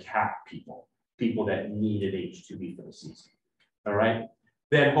get cap people that need an H-2B for the season. All right.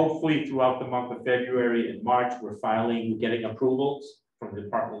 Then hopefully throughout the month of February and March, we're getting approvals from the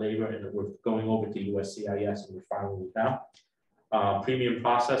Department of Labor, and we're going over to USCIS and we're filing with them. Premium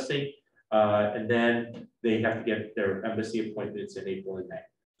processing. And then they have to get their embassy appointments in April and May.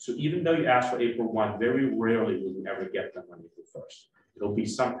 So even though you ask for April 1, very rarely will you ever get them on April 1st. It'll be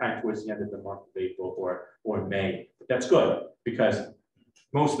sometime towards the end of the month of April or May. But that's good because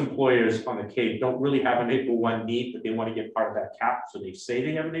most employers on the Cape don't really have an April 1 need, but they want to get part of that cap. So they say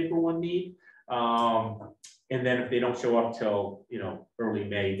they have an April 1 need. And then if they don't show up till early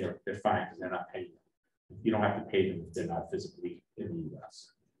May, they're fine because they're not paying them. You don't have to pay them if they're not physically in the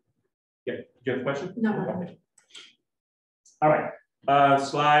US. Yeah, do you have a question? No. Okay. All right.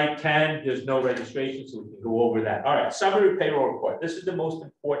 Slide 10, there's no registration, so we can go over that. All right, summary payroll report. This is the most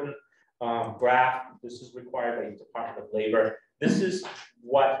important graph. This is required by the Department of Labor. This is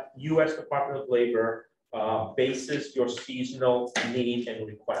what U.S. Department of Labor bases your seasonal need and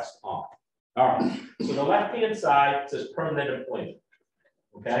request on. All right, so the left-hand side says permanent employment,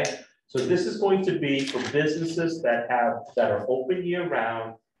 okay? So this is going to be for businesses that are open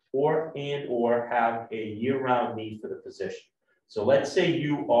year-round or have a year-round need for the position. So let's say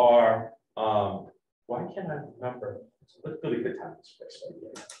you are, why can't I remember? Let's go to good times first.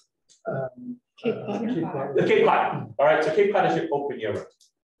 Cape Cod. The Cape Cod. All right, so Cape Cod is your open year-round.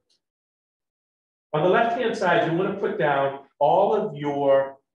 On the left-hand side, you want to put down all of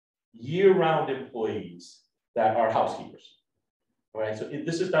your year-round employees that are housekeepers. All right, so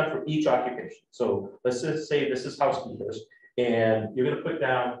this is done for each occupation. So let's just say this is housekeepers, and you're going to put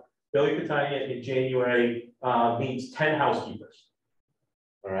down Billy Catania in January means 10 housekeepers.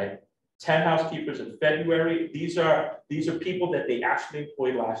 All right, 10 housekeepers in February. These are people that they actually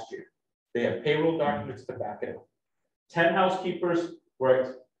employed last year. They have payroll documents to back it up. 10 housekeepers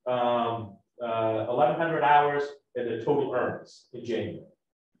worked 1,100 hours in the total earnings in January.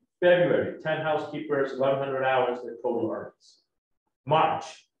 February, 10 housekeepers, 1,100 hours in the total earnings.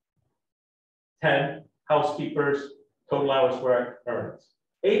 March, 10 housekeepers, total hours worked, earnings.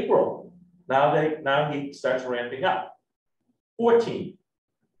 April, now he starts ramping up. 14. And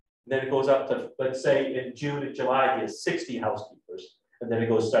then it goes up to, let's say in June and July, he has 60 housekeepers, and then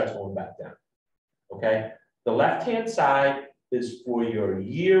it starts going back down. Okay. The left-hand side is for your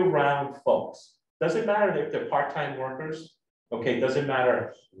year-round folks. Doesn't matter if they're part-time workers. Okay, doesn't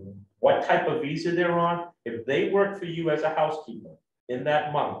matter what type of visa they're on. If they work for you as a housekeeper in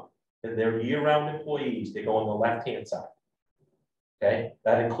that month, and they're year-round employees, they go on the left-hand side. Okay,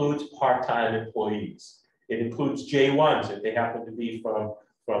 that includes part-time employees. It includes J1s if they happen to be from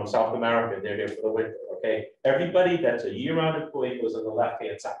South America, they're here for the winter, okay? Everybody that's a year-round employee goes on the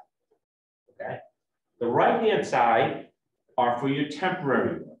left-hand side, okay? The right-hand side are for your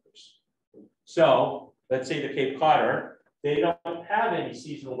temporary workers. So let's say the Cape Codder, they don't have any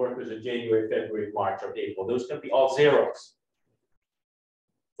seasonal workers in January, February, March, or April. Those are going to be all zeros.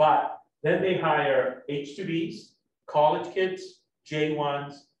 But then they hire H-2Bs, college kids,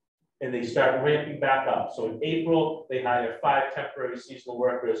 J1s, and they start ramping back up. So in April, they hire 5 temporary seasonal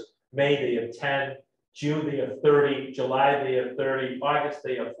workers. May, they have 10. June, they have 30. July, they have 30. August,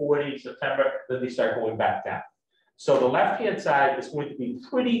 they have 40. September, then they start going back down. So the left-hand side is going to be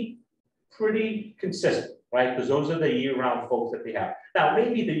pretty consistent, right? Because those are the year-round folks that they have. Now,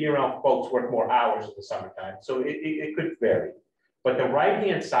 maybe the year-round folks work more hours in the summertime, so it could vary. But the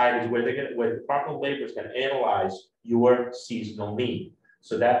right-hand side is where the Department of Labor is going to analyze your seasonal need.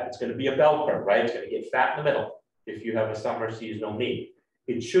 So that it's going to be a bell curve, right? It's going to get fat in the middle if you have a summer seasonal need.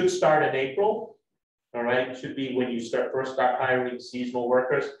 It should start in April, all right? It should be when you first start hiring seasonal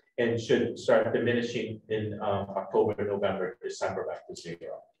workers, and should start diminishing in October, November, December, back to 0.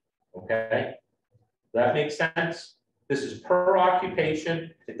 Okay, that makes sense. This is per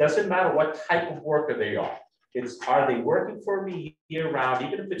occupation. It doesn't matter what type of worker they are. Are they working for me year round,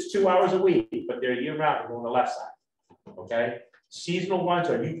 even if it's 2 hours a week, but they're year round on the left side. Okay, seasonal ones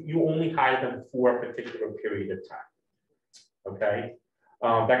are you only hire them for a particular period of time. Okay,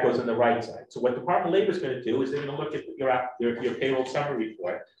 that goes on the right side. So what Department of Labor is going to do is they're going to look at your payroll summary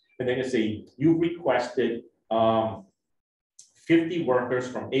report, and they're going to say you requested 50 workers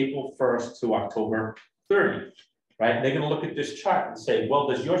from April 1st to October 30th, right? And they're going to look at this chart and say, well,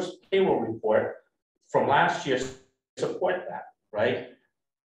 does your payroll report from last year support that, right?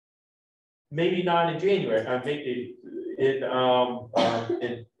 Maybe not in January, maybe in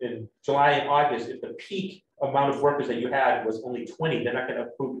July and August, if the peak amount of workers that you had was only 20, they're not going to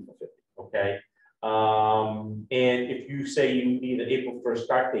approve you for 50, okay? And if you say you need an April 1st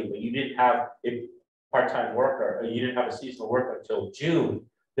start date, but you didn't have a part-time worker, or you didn't have a seasonal worker until June,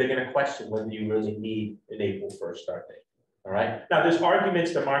 they're going to question whether you really need an April 1st start date. All right. Now, there's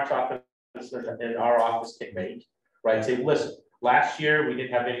arguments that Mark's office and our office can make, right? Say, listen, last year we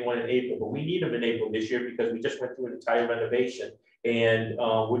didn't have anyone in April, but we need them in April this year because we just went through an entire renovation, and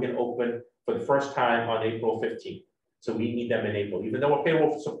we're going to open for the first time on April 15th. So we need them in April, even though our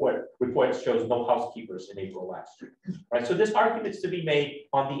payroll support report shows no housekeepers in April last year. Right. So there's arguments to be made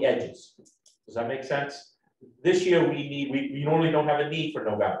on the edges. Does that make sense? This year we normally don't have a need for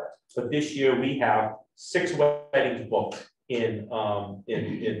November, but this year we have 6 weddings booked in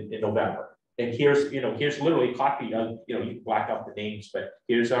November. And here's literally a copy of, you can black out the names, but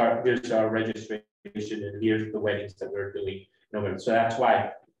here's our registration, and here's the weddings that we're doing in November. So that's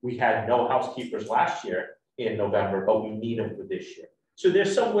why we had no housekeepers last year in November, but we need them for this year. So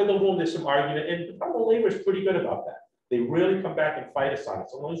there's some wiggle room, there's some argument, and the Department of Labor is pretty good about that. They really come back and fight us on it.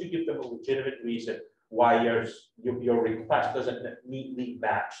 So long as you give them a legitimate reason why your request doesn't neatly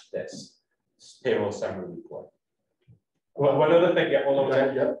match this payroll summary report. Well, one other thing, yeah, hold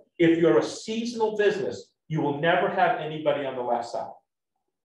on. Yeah. If you're a seasonal business, you will never have anybody on the left side.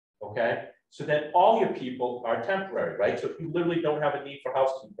 Okay, so then all your people are temporary, right? So if you literally don't have a need for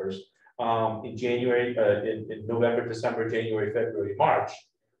housekeepers in January, in November, December, January, February, March,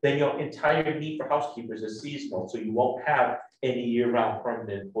 then your entire need for housekeepers is seasonal. So you won't have any year-round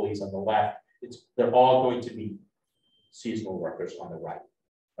permanent employees on the left. They're all going to be seasonal workers on the right.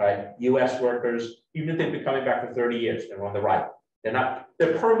 Right? US workers, even if they've been coming back for 30 years, they're on the right.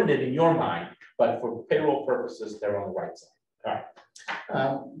 They're permanent in your mind, but for payroll purposes, they're on the right side. All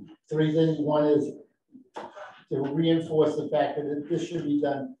right. 3 things. One is to reinforce the fact that this should be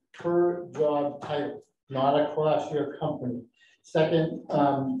done per job title, not across your company. Second,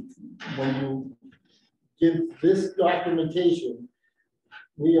 when you give this documentation,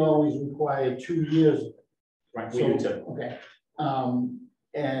 we always require 2 years of it. Right, we do too. Okay.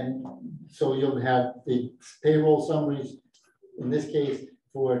 And so you'll have the payroll summaries, in this case,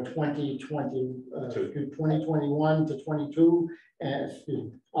 for 2021 to 22, and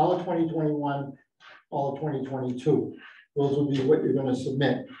all of 2021, all of 2022. Those will be what you're going to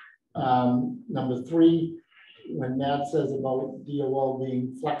submit. Number 3, when Matt says about DOL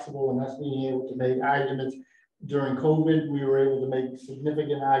being flexible and us being able to make arguments, during COVID, we were able to make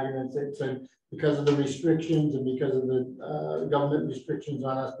significant arguments that said because of the restrictions and because of the government restrictions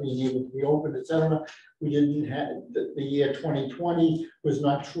on us being able to be open, et cetera, we didn't have, the year 2020 was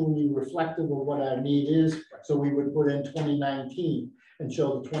not truly reflective of what our need is. So we would put in 2019. and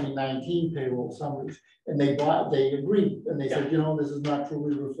show the 2019 payroll summaries. And they agreed, and they said, you know, this is not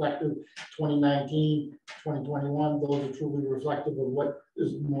truly reflective. 2019, 2021, those are truly reflective of what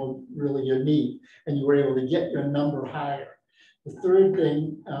is more really your need. And you were able to get your number higher. The third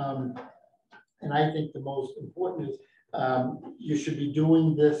thing, and I think the most important is, you should be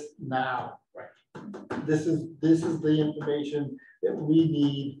doing this now. Right. This is the information that we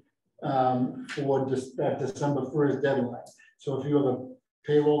need for that December 1st deadline. So if you have a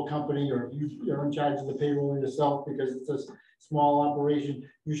payroll company, or if you're in charge of the payroll yourself because it's a small operation,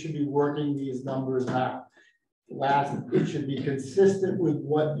 you should be working these numbers now. Last, it should be consistent with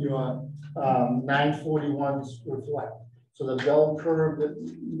what your 941s reflect. So the bell curve that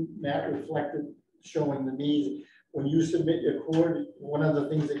Matt reflected showing the needs. When you submit your quarter, one of the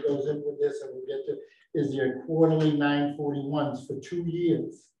things that goes in with this, and we'll get to, is your quarterly 941s for 2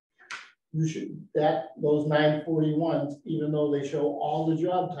 years. You should, those 941s, even though they show all the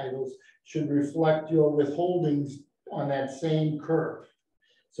job titles, should reflect your withholdings on that same curve.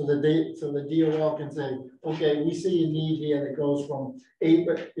 So that the DOL can say, okay, we see a need here that goes from 8,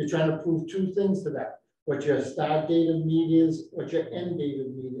 but you're trying to prove 2 things to that. What your start date of need is, what your end date of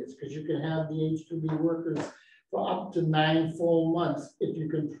need is, because you can have the H-2B workers for up to 9 full months if you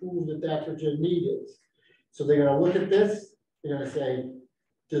can prove that that's what your need is. So they're going to look at this, they're going to say,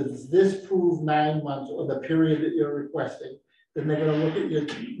 does this prove 9 months or the period that you're requesting? Then they're going to look at your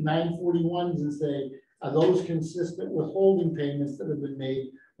 941s and say, are those consistent with holding payments that have been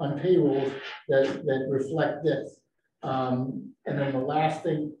made on payrolls that reflect this? And then the last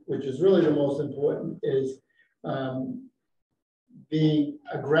thing, which is really the most important, is being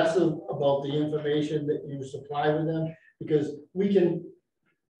aggressive about the information that you supply with them, because we're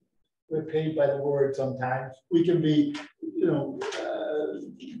paid by the word sometimes. We can be, you know,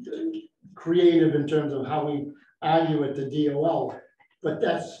 creative in terms of how we argue at the DOL, but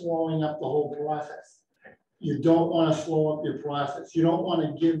that's slowing up the whole process. You don't want to slow up your process. You don't want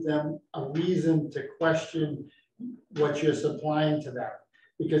to give them a reason to question what you're supplying to them.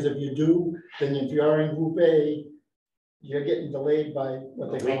 Because if you do, then if you're in Group A, you're getting delayed by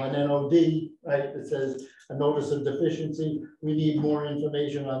what they call an NOD, right? It says a notice of deficiency. We need more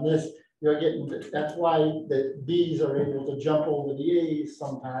information on this. You're getting, that's why the Bs are able to jump over the A's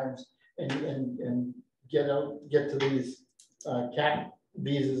sometimes and get to these CAT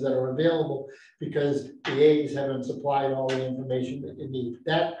visas that are available, because the A's haven't supplied all the information that you need.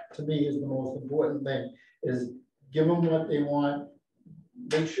 That to me is the most important thing, is give them what they want.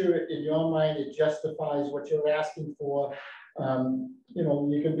 Make sure in your mind it justifies what you're asking for. You know,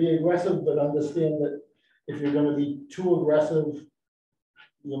 you can be aggressive, but understand that if you're going to be too aggressive,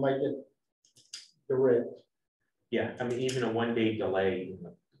 you might get derailed. Yeah, I mean, even a 1-day delay in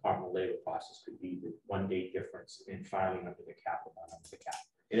the Department of Labor process could be the 1-day difference in filing under the cap or not under the cap.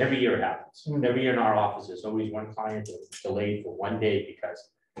 And every year it happens. Every year in our office, there's always one client that's delayed for 1 day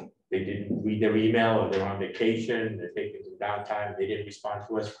because they didn't read their email, or they're on vacation, they're taking some downtime, they didn't respond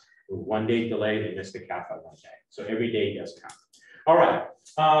to us. With 1 day delay, they missed the cap by 1 day. So every day does count. All right.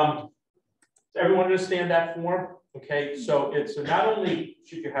 Does everyone understand that form? Okay, so it's not only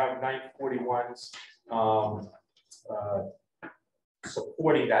should you have 941s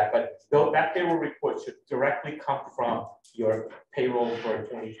supporting that, but that payroll report should directly come from your payroll for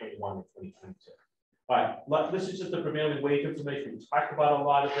 2021 and 2022. All right, this is just the prevailing wage information. We talked about a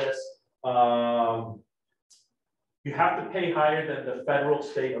lot of this. You have to pay higher than the federal,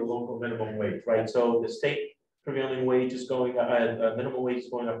 state, or local minimum wage, right? So the state prevailing wage is going up, minimum wage is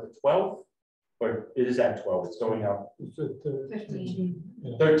going up to 12, or it is at 12, it's going up 13.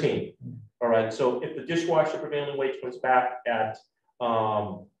 13. All right, so if the dishwasher prevailing wage comes back at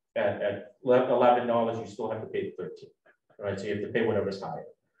 $11, you still have to pay the 13. All right, so you have to pay whatever's higher.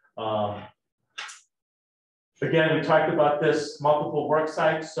 Again, we talked about this multiple work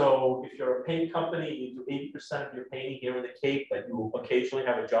sites. So if you're a paint company, you do 80% of your painting here in the Cape, but you occasionally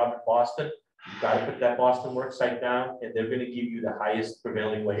have a job in Boston, you've got to put that Boston work site down, and they're going to give you the highest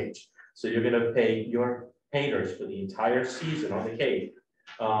prevailing wage. So you're going to pay your painters for the entire season on the Cape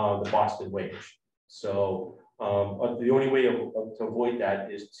the Boston wage. So the only way to avoid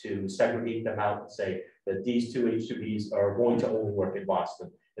that is to segregate them out and say that these two H-2Bs are going to only work in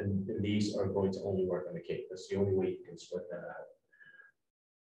Boston, and these are going to only work on the Cape. That's the only way you can split that out.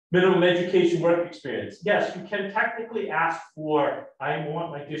 Minimum education work experience. Yes, you can technically ask for, I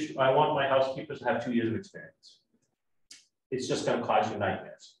want my housekeepers to have 2 years of experience. It's just going to cause you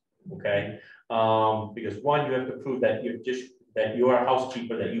nightmares, okay? Because one, you have to prove that your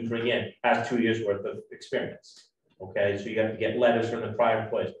housekeeper that you bring in has 2 years worth of experience, okay? So you have to get letters from the prior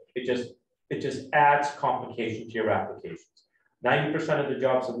employees. It just adds complication to your applications. 90% of the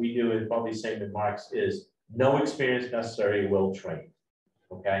jobs that we do, and probably the same in Mark's, is no experience necessary, will train.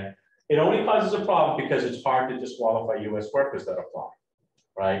 Okay. It only causes a problem because it's hard to disqualify U.S. workers that apply,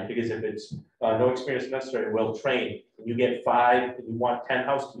 right? Because if it's no experience necessary, will train, and you get 5, and you want 10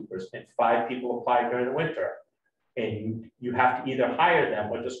 housekeepers, and 5 people apply during the winter, and you have to either hire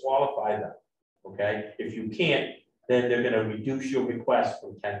them or disqualify them. Okay. If you can't, then they're going to reduce your request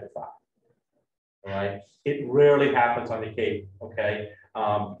from 10 to 5. All right. It rarely happens on the Cape. Okay.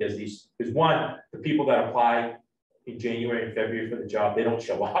 Because one, the people that apply in January and February for the job, they don't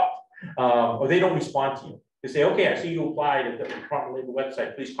show up, or they don't respond to you. They say, okay, I see you applied at the Department of Labor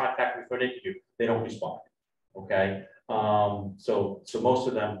website. Please contact me for an interview. They don't respond. Okay. So most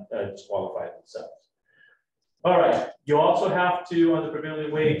of them disqualify themselves. All right. You also have to, on the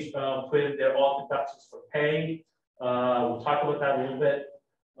prevailing wage, put in there all deductions for pay. We'll talk about that a little bit.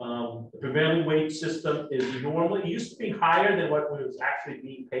 The prevailing wage system is normally, it used to be higher than what was actually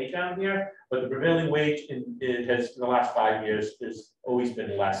being paid down here, but the prevailing wage in the last 5 years has always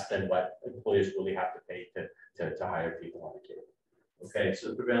been less than what employers really have to pay to hire people on the Cape. Okay, so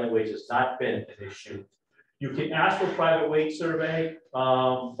the prevailing wage has not been an issue. You can ask for a private wage survey,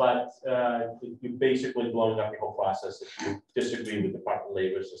 but you're basically blowing up your whole process if you disagree with the Department of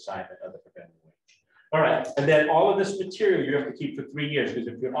Labor's assignment of the prevailing wage. All right, and then all of this material you have to keep for 3 years, because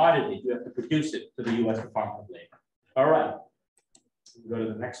if you're audited, you have to produce it to the U.S. Department of Labor. All right, go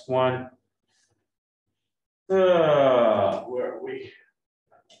to the next one. Where are we?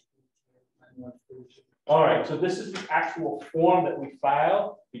 All right, so this is the actual form that we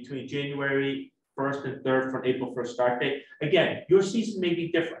filed between January 1st and 3rd for April 1st start date. Again, your season may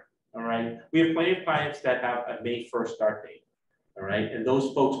be different. All right, we have plenty of clients that have a May 1st start date. All right, and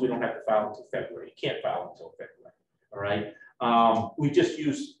those folks we don't have to file until February. You can't file until February. All right, we just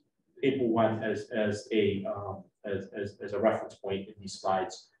use April 1 as a reference point in these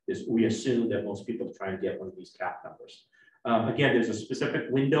slides. We assume that most people are trying to get one of these cap numbers. Again, there's a specific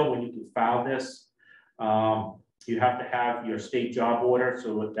window when you can file this. You have to have your state job order.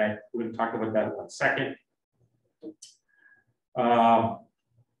 So with that, we're going to talk about that in 1 second.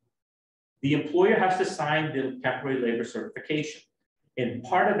 The employer has to sign the temporary labor certification. And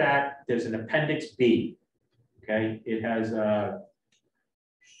part of that, there's an Appendix B. Okay, it has I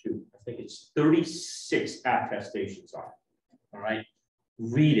think it's 36 attestations on it. All right,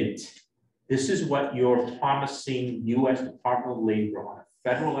 read it. This is what you're promising U.S. Department of Labor on a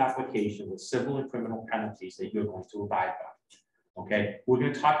federal application with civil and criminal penalties that you're going to abide by. Okay, we're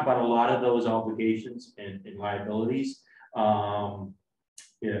going to talk about a lot of those obligations and liabilities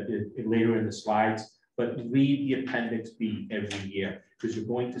later in the slides, but read the Appendix B every year, because you're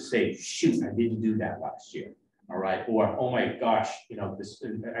going to say, shoot, I didn't do that last year. All right, or oh my gosh, you know, this,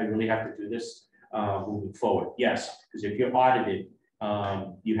 I really have to do this moving forward. Yes, because if you're audited,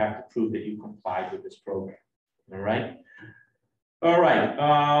 you have to prove that you complied with this program. All right. All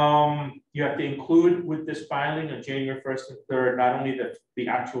right. You have to include with this filing on January 1st and 3rd, not only the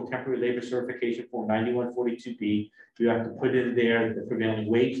actual temporary labor certification form 9142B, you have to put in there the prevailing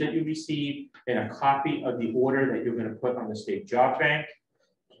wage that you received and a copy of the order that you're going to put on the state job bank.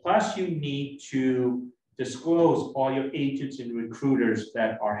 Plus, you need to disclose all your agents and recruiters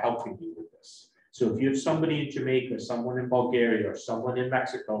that are helping you with this. So if you have somebody in Jamaica, someone in Bulgaria, or someone in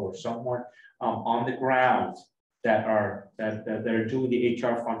Mexico, or someone on the ground that are doing the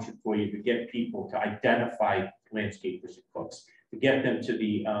HR function for you, to get people to identify landscapers and cooks, to get them to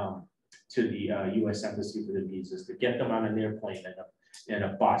the U.S. Embassy for the visas, to get them on an airplane and a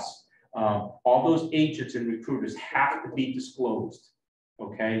bus. All those agents and recruiters have to be disclosed.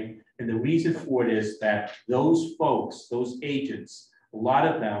 Okay, and the reason for it is that those folks, those agents, a lot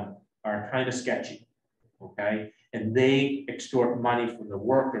of them are kind of sketchy. Okay, and they extort money from the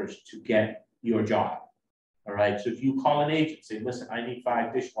workers to get your job. All right, so if you call an agent, say, listen, I need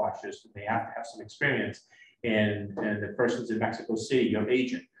 5 dishwashers, and they have to have some experience, and the person's in Mexico City, your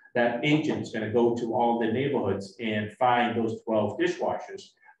agent, that agent is going to go to all the neighborhoods and find those 12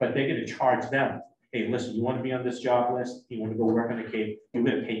 dishwashers, but they're going to charge them. Hey, listen, you want to be on this job list? You want to go work on the Cape? You're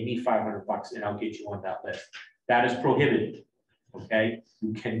going to pay me $500 and I'll get you on that list. That is prohibited. Okay,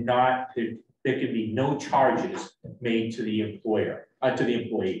 you cannot. There can be no charges made to the employer, to the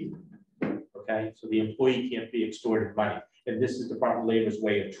employee. Okay, so the employee can't be extorted money, and this is the Department of Labor's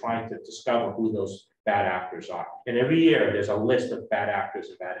way of trying to discover who those bad actors are. And every year there's a list of bad actors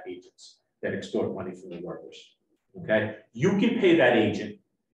and bad agents that extort money from the workers. Okay, you can pay that agent.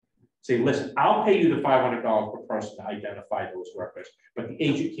 Say, listen, I'll pay you the $500 per person to identify those workers, but the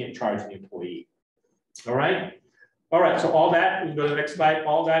agent can't charge the employee. All right. All right, so all that, we can go to the next slide,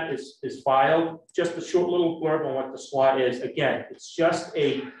 all that is filed. Just a short little blurb on what the SWAT is. Again, it's just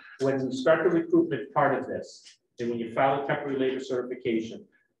when you start the recruitment part of this, and when you file a temporary labor certification,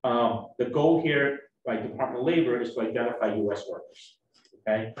 the goal here by Department of Labor is to identify US workers,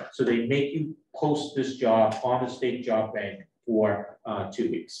 okay? So they make you post this job on the state job bank for 2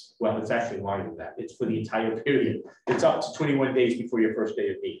 weeks. Well, it's actually longer than that. It's for the entire period. It's up to 21 days before your first day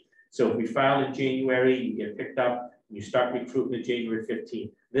of need. So if we file in January, you get picked up, you start recruiting January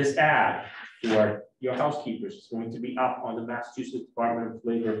 15th. This ad for your housekeepers is going to be up on the Massachusetts Department of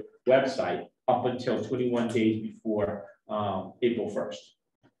Labor website up until 21 days before April 1st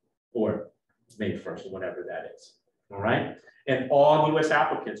or May 1st, or whatever that is. All right. And all US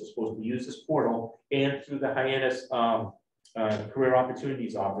applicants are supposed to use this portal and through the Hyannis Career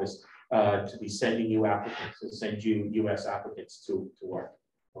Opportunities Office to be sending you applicants, to send you US applicants to work.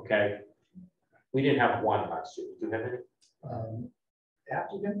 Okay. We didn't have one last year. Do you have any?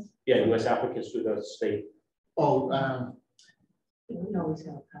 Applicants? Yeah, US applicants through the state. Oh, We always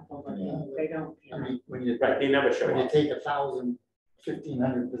have a couple, but they don't. I mean, when you, Right, they never show when you up. take 1,000,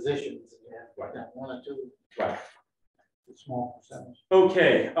 1,500 positions, you have Right. that 1 or 2, Right. a small percentage.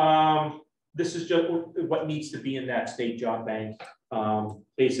 Okay, this is just what needs to be in that state job bank.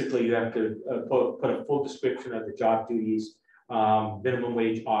 Basically, you have to put a full description of the job duties, minimum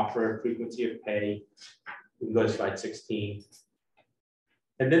wage offer, frequency of pay. We can go to slide 16.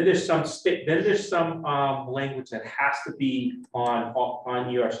 And then there's some language that has to be on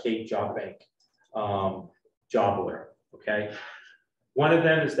your state job bank job order. Okay, one of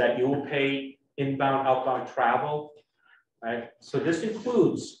them is that you will pay inbound, outbound travel. Right, so this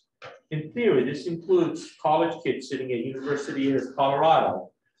includes, in theory, this includes college kids sitting at University of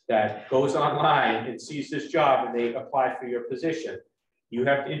Colorado that goes online and sees this job and they apply for your position. You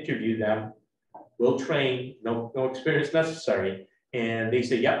have to interview them. We'll train, no experience necessary. And they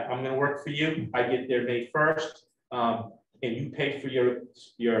say, yep, I'm going to work for you. I get there May 1st. And you pay for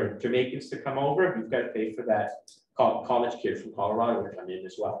your Jamaicans to come over. You've got to pay for that college kid from Colorado to come in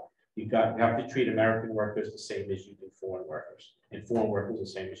as well. You have to treat American workers the same as you do foreign workers, and foreign workers the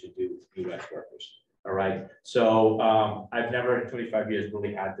same as you do US workers. All right. So I've never in 25 years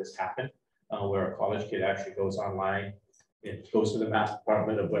really had this happen where a college kid actually goes online and goes to the Mass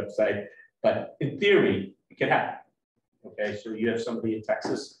Department of website. But in theory, it can happen. Okay, so you have somebody in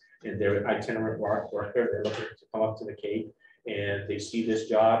Texas and they're itinerant worker, they're looking to come up to the Cape and they see this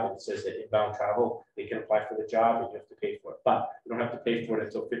job and it says that inbound travel, they can apply for the job and you have to pay for it. But you don't have to pay for it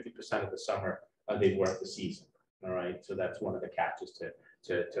until 50% of the summer they work the season. All right, so that's one of the catches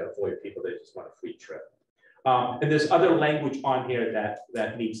to avoid people that just want a free trip. And there's other language on here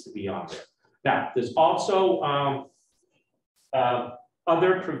that needs to be on there. Now, there's also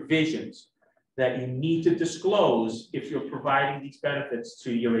other provisions that you need to disclose if you're providing these benefits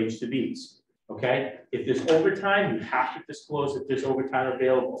to your H-2Bs, okay? If there's overtime, you have to disclose that there's overtime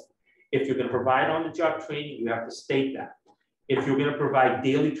available. If you're gonna provide on-the-job training, you have to state that. If you're gonna provide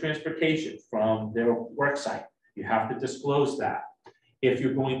daily transportation from their work site, you have to disclose that. If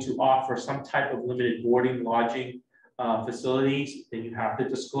you're going to offer some type of limited boarding, lodging facilities, then you have to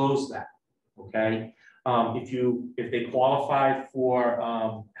disclose that, okay? If they qualify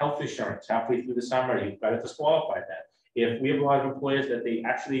for health insurance halfway through the summer, you've got to disqualify that. If we have a lot of employers that they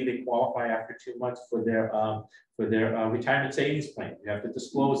qualify after 2 months for their retirement savings plan, you have to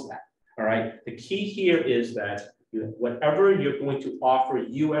disclose that. All right. The key here is that whatever you're going to offer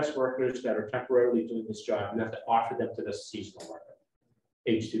U.S. workers that are temporarily doing this job, you have to offer them to the seasonal worker,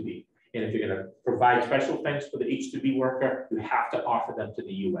 H-2B. And if you're going to provide special things for the H-2B worker, you have to offer them to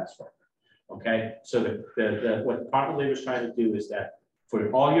the U.S. worker. Okay, so what the Department of Labor is trying to do is that for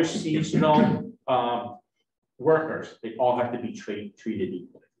all your seasonal workers, they all have to be treated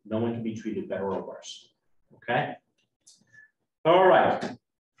equally. No one can be treated better or worse. Okay. All right.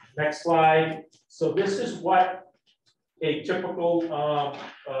 Next slide. So this is what a typical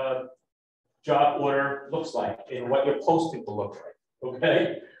job order looks like, and what your posting will look like.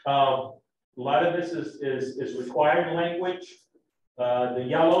 Okay. A lot of this is required language. The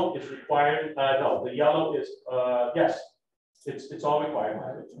yellow is required. No, the yellow is yes, it's all required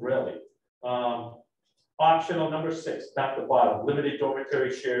language, really. Optional number 6 down at the bottom, limited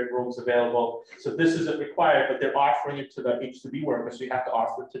dormitory shared rooms available. So this isn't required, but they're offering it to the H-2B workers, so you have to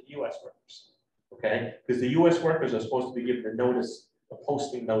offer it to the US workers. Okay, because the US workers are supposed to be given a notice, a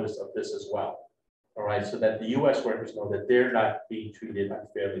posting notice of this as well. All right, so that the US workers know that they're not being treated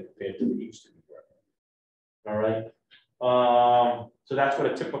unfairly compared to the H-2B worker. All right. So that's what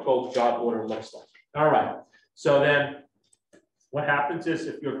a typical job order looks like. All right. So then what happens is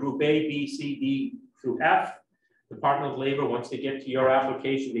if you're group A, B, C, D through F, Department of Labor, once they get to your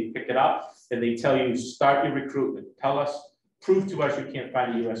application, they pick it up and they tell you, start your recruitment. Tell us, prove to us you can't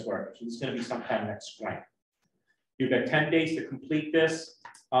find a US worker. So it's going to be sometime next spring. You've got 10 days to complete this.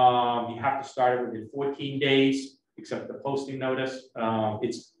 You have to start it within 14 days, except the posting notice.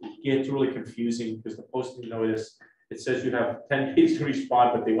 It gets really confusing because the posting notice, it says you have 10 days to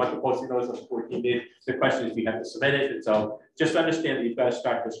respond, but they want the posting notice of 14 days. The question is, do you have to submit it? And so just understand that you've got to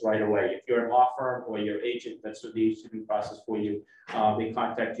start this right away. If you're an law firm or your agent, that's what the H-2B process for you. They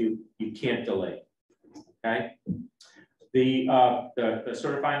contact you, you can't delay. Okay. The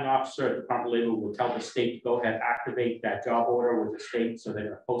certifying officer at the Department of Labor will tell the state to go ahead, activate that job order with the state. So they're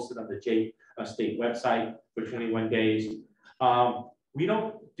going to post it on the state website for 21 days. We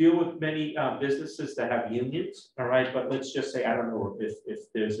don't deal with many businesses that have unions, all right? But let's just say, I don't know if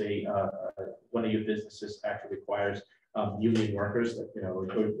there's one of your businesses actually requires union workers, that, you know,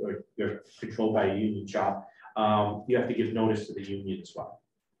 or you're controlled by a union shop, you have to give notice to the union as well,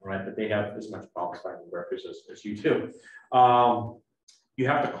 all right? But they have as much problems finding workers as you do. You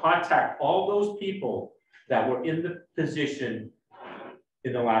have to contact all those people that were in the position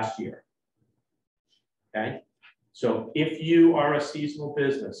in the last year, okay? So if you are a seasonal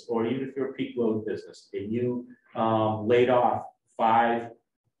business, or even if you're a peak load business, and you laid off 5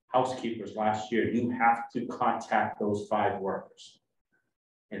 housekeepers last year, you have to contact those 5 workers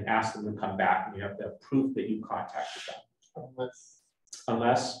and ask them to come back, and you have to have proof that you contacted them.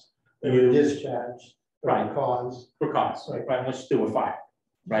 Unless they were discharged. Right. For cause, right, unless they were fired,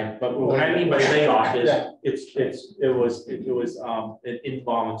 right? But what I mean by layoff is it was an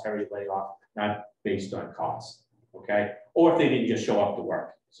involuntary layoff, not based on cause. Okay, or if they didn't just show up to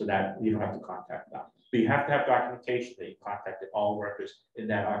work, so that you don't have to contact them. But you have to have documentation that you contacted all workers in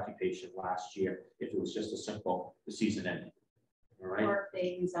that occupation last year. If it was just a simple, the season ending, all right? Or if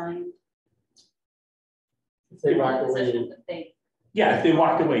they resigned. If they walked away. Yeah, if they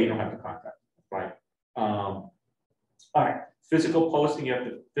walked away, you don't have to contact them, right? All right, physical posting, you have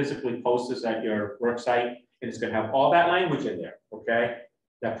to physically post this at your work site, and it's going to have all that language in there, okay?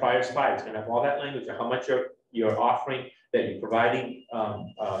 That prior slide, it's going to have all that language of how much you're offering, that you're providing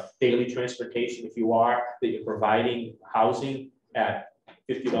daily transportation if you are, that you're providing housing at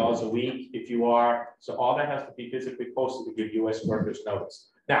 $50 a week if you are. So all that has to be physically posted to give US workers notice.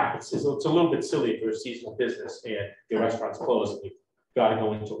 Now, it's a little bit silly if you're a seasonal business and your restaurant's closed and you've got to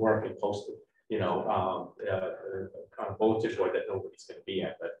go into work and post it, you know, on a bulletin board that nobody's going to be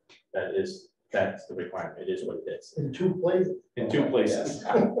at, but that's the requirement. It is what it is. In 2 places. In 2 places.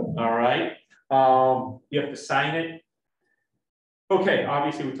 All right. You have to sign it. Okay,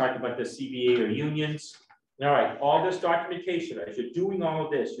 obviously we talked about the CBA or unions. All right, all this documentation, as you're doing all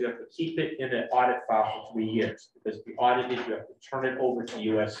of this, you have to keep it in an audit file for 3 years, because if you audit it, you have to turn it over to the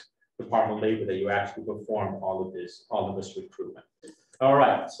US Department of Labor that you actually performed all of this recruitment. All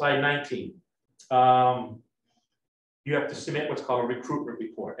right, slide 19. You have to submit what's called a recruitment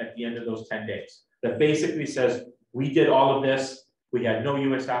report at the end of those 10 days. That basically says, we did all of this, we had no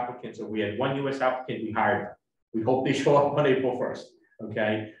US applicants, or we had 1 US applicant, we hired them. We hope they show up on April 1st,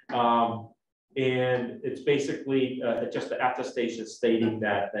 okay? And it's basically just an attestation stating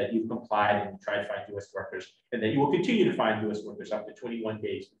that you've complied and tried to find US workers, and that you will continue to find US workers up to 21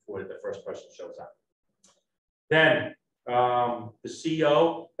 days before the first person shows up. Then the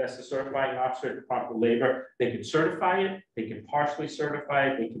CO, that's the certifying officer at the Department of Labor, they can certify it, they can partially certify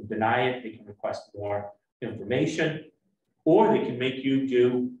it, they can deny it, they can request more information, or they can make you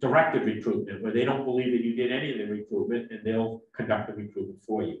do directed recruitment, where they don't believe that you did any of the recruitment and they'll conduct the recruitment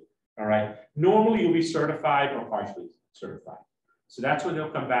for you. All right. Normally you'll be certified or partially certified. So that's when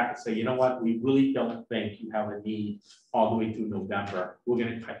they'll come back and say, you know what, we really don't think you have a need all the way through November. We're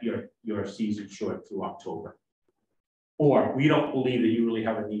going to cut your season short through October. Or we don't believe that you really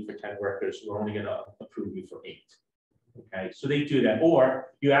have a need for 10 workers. We're only going to approve you for 8. Okay, so they do that. Or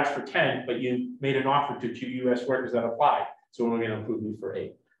you ask for 10, but you made an offer to 2 US workers that applied. So we're going to approve you for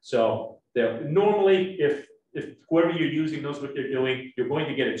 8. So normally, if whoever you're using knows what they're doing, you're going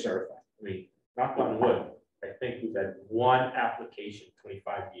to get it certified. I mean, knock on wood, I think we've had 1 application in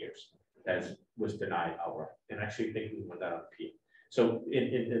 25 years that was denied outright. And actually think we went that on appeal. So,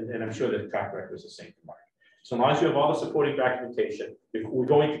 and I'm sure the track record is the same for Mark. So as long as you have all the supporting documentation, if we're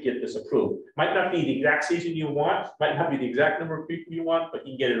going to get this approved. Might not be the exact season you want, might not be the exact number of people you want, but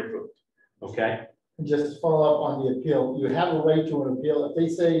you can get it approved. Okay. Just to follow up on the appeal, you have a right to an appeal. If they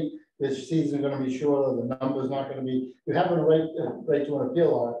say this season is going to be shorter, the number's not going to be, you have a right to an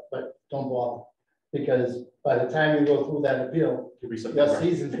appeal on it, but don't bother. Because by the time you go through that appeal, your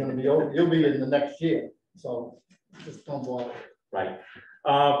season's going to be over. You'll be in the next year. So just don't bother. Right.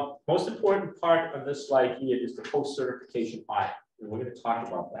 Most important part of this slide here is the post-certification audit, and we're going to talk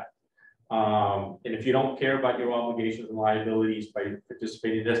about that. And if you don't care about your obligations and liabilities by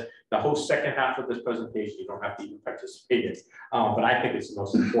participating in this, the whole second half of this presentation, you don't have to even participate in. But I think it's the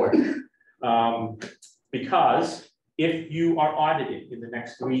most important. Because if you are audited in the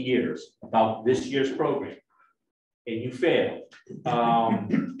next 3 years about this year's program and you fail,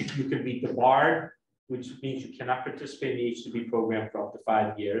 you can be debarred, which means you cannot participate in the H-2B program for up to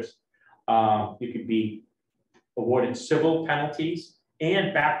 5 years. You could be awarded civil penalties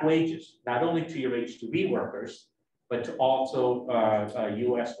and back wages, not only to your H-2B workers, but to also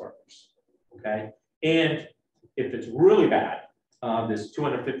US workers, okay? And if it's really bad, there's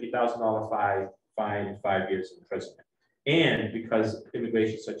 $250,000 fine and 5 years imprisonment. And because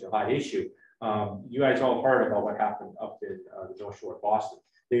immigration is such a hot issue, you guys all heard about what happened up in the North Shore of Boston.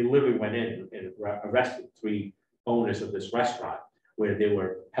 They literally went in and arrested 3 owners of this restaurant where they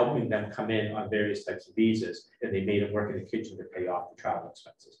were helping them come in on various types of visas, and they made them work in the kitchen to pay off the travel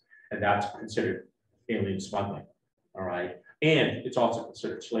expenses. And that's considered alien smuggling, all right? And it's also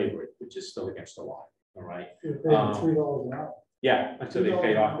considered slavery, which is still against the law, all right? $3 an hour. Yeah, until they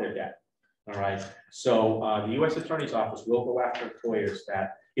paid off their debt, all right? So the U.S. Attorney's Office will go after employers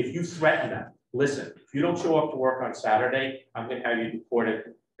that if you threaten them, listen, if you don't show up to work on Saturday, I'm gonna have you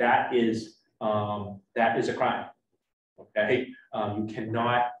deported. That is a crime, okay? You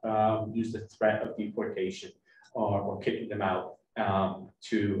cannot use the threat of deportation or kicking them out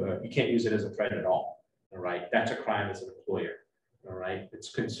you can't use it as a threat at all right? That's a crime as an employer, all right?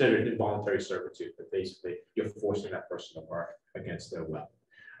 It's considered involuntary servitude, but basically you're forcing that person to work against their will.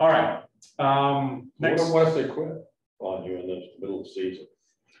 All right, next. What if they quit on you in the middle of the season?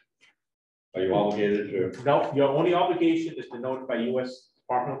 Are you obligated to? No, your only obligation is to notify U.S.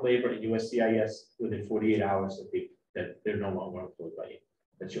 Department of Labor and USCIS within 48 hours that they're no longer employed by you.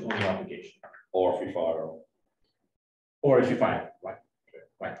 That's your only obligation. Or if you fire them. Or if you fire them, right?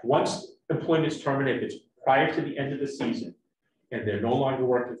 Right. Once employment is terminated, it's prior to the end of the season, and they're no longer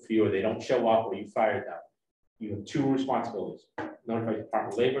working for you, or they don't show up, or you fired them. You have 2 responsibilities: notify the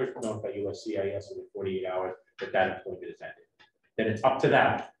Department of Labor, notify USCIS within 48 hours that employment is ended. Then it's up to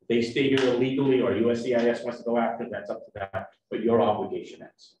them. They stay here illegally, or USCIS wants to go after them, that's up to them. But your obligation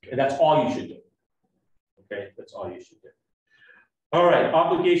ends, and that's all you should do. Okay, that's all you should do. All right,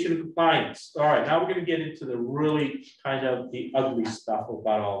 obligation and compliance. All right, now we're going to get into the really kind of the ugly stuff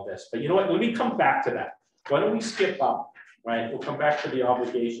about all this. But you know what? Let me come back to that. Why don't we skip up? Right, we'll come back to the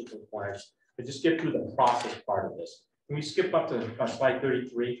obligation and compliance and just get through the process part of this. Can we skip up to slide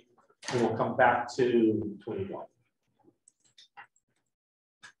 33, and we'll come back to 21.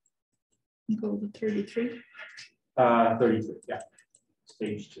 Go to 33. 33, yeah,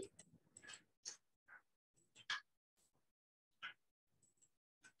 stage 2.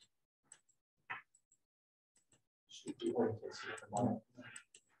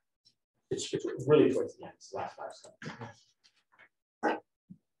 It's really towards the end. It's the last 5 slides.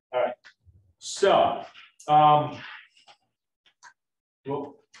 All right. So,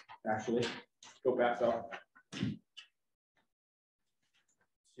 well, actually, go back up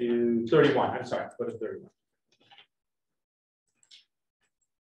to 31. I'm sorry, go to 31.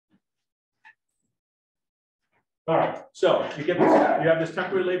 All right, so you get this, you have this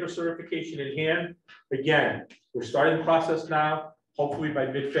temporary labor certification in hand. Again, we're starting the process now. Hopefully by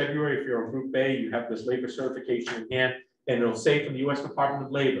mid-February, if you're a Group A, you have this labor certification in hand, and it'll say from the U.S. Department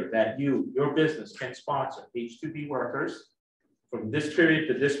of Labor that your business can sponsor H-2B workers from this period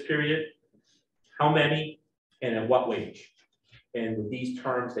to this period, how many, and at what wage, and with these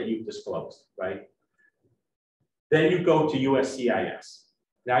terms that you've disclosed, right? Then you go to USCIS.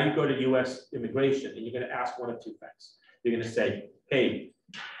 Now you go to U.S. Immigration, and you're going to ask one of 2 things. You're going to say, hey,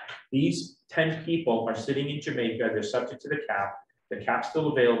 these 10 people are sitting in Jamaica. They're subject to the cap. The cap's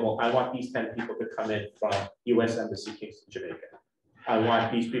still available. I want these 10 people to come in from U.S. Embassy, Kingston, Jamaica. I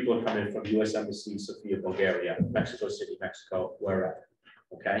want these people to come in from U.S. Embassy, Sofia, Bulgaria, Mexico City, Mexico, wherever,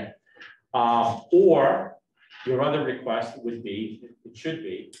 okay? Or your other request would be, it should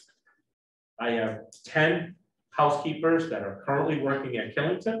be, I have 10 housekeepers that are currently working at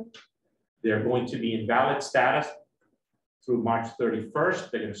Killington. They're going to be in valid status through March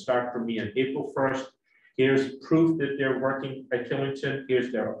 31st. They're going to start for me on April 1st. Here's proof that they're working at Killington.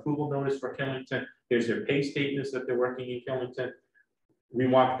 Here's their approval notice for Killington. Here's their pay statements that they're working in Killington. We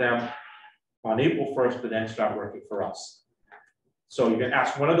want them on April 1st to then start working for us. So you can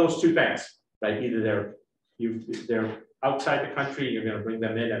ask one of those 2 things, right? Either they're outside the country, you're going to bring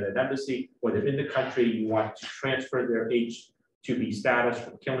them in at an embassy, or they're in the country, you want to transfer their H-2B status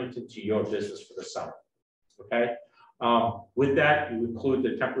from Killington to your business for the summer, okay? With that, you include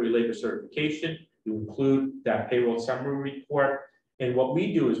the temporary labor certification, you include that payroll summary report. And what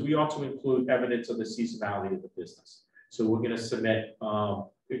we do is we also include evidence of the seasonality of the business. So we're going to submit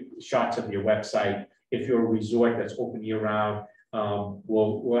shots of your website. If you're a resort that's open year round,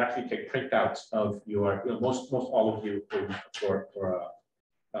 we'll actually take printouts of your, most all of you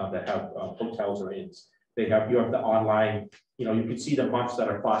that have hotels or inns. You have the online, you can see the months that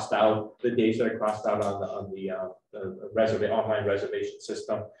are crossed out, the days that are crossed out on the online reservation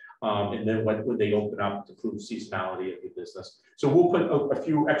system. And then when they open up to prove seasonality of your business. So we'll put a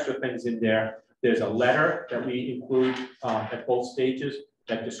few extra things in there. There's a letter that we include at both stages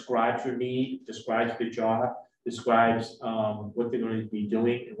that describes your need, describes the job, describes what they're going to be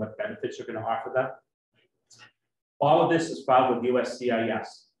doing and what benefits you're going to offer them. All of this is filed with USCIS.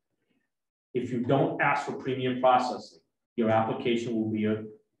 If you don't ask for premium processing, your application will be,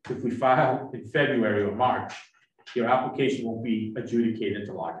 if we file in February or March, your application will be adjudicated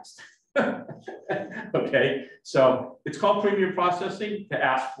until August. Okay, so it's called premium processing to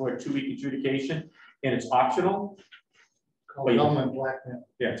ask for a 2-week adjudication, and it's optional. Government blackmail.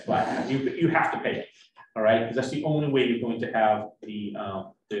 Yeah, it's blackmail. You have to pay it. All right, because that's the only way you're going to have the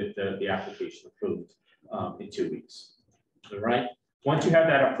application approved in 2 weeks. All right. Once you have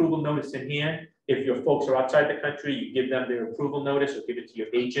that approval notice in hand, if your folks are outside the country, you give them their approval notice or give it to your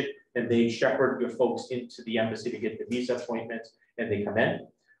agent, and they shepherd your folks into the embassy to get the visa appointments, and they come in.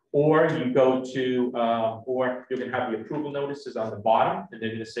 Or you go to, or you can have the approval notices on the bottom, and they're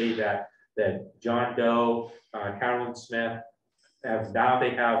going to say that John Doe, Carolyn Smith,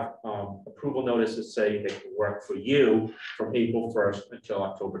 they have approval notices saying they can work for you from April 1st until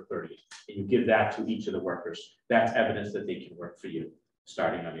October 30th. And you give that to each of the workers. That's evidence that they can work for you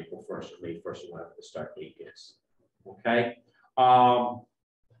starting on April 1st or May 1st, or whatever the start date is. Okay.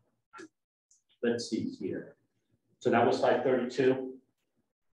 Let's see here. So that was slide 32.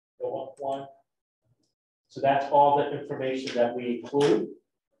 Go up one. So that's all the information that we include.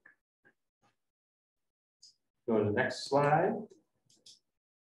 Go to the next slide.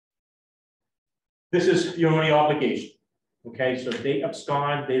 This is your only obligation. Okay, so if they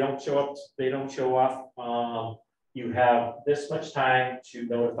abscond, they don't show up, you have this much time to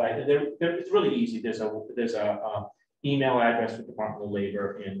notify. It's really easy. There's a email address for Department of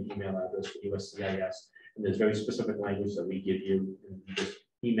Labor and email address for USCIS, and there's very specific language that we give you. And you just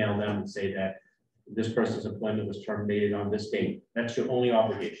email them and say that this person's employment was terminated on this date. That's your only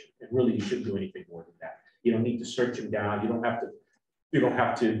obligation. And really, you shouldn't do anything more than that. You don't need to search them down. You don't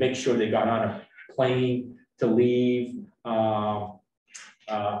have to make sure they got on a plane to leave.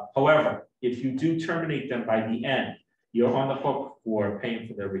 However, if you do terminate them by the end, you're on the hook for paying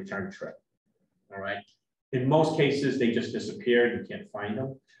for their return trip. All right. In most cases, they just disappear. You can't find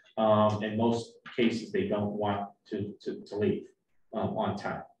them. In most cases, they don't want to leave on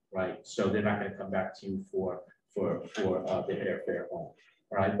time. Right. So they're not going to come back to you for their airfare home.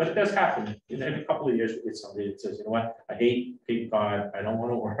 All right, but it does happen. Every couple of years, we get somebody that says, you know what, I hate Cape Cod. I don't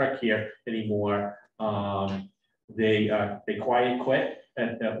want to work here anymore. They quiet quit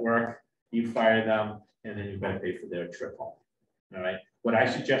at work. You fire them, and then you got to pay for their trip home. All right. What I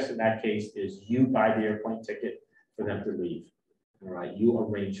suggest in that case is you buy the airplane ticket for them to leave. All right. You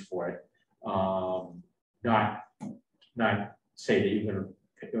arrange for it. Not say that you're going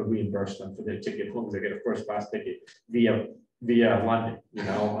to reimburse them for their ticket home. They get a first class ticket via London, to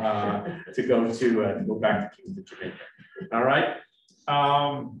go back to Kingston, Jamaica. All right.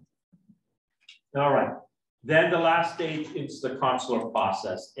 All right. Then the last stage is the consular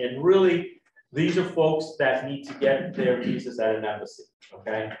process, and really, these are folks that need to get their visas at an embassy.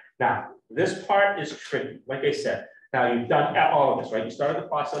 Okay. Now, this part is tricky. Like I said, now you've done all of this, right? You started the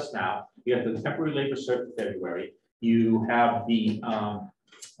process now. You have the temporary labor cert in February. You have the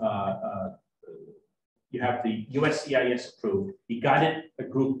USCIS approved. You got it a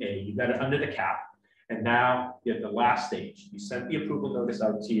group A, you got it under the cap. And now you have the last stage. You sent the approval notice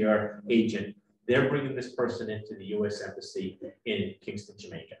out to your agent. They're bringing this person into the US Embassy in Kingston,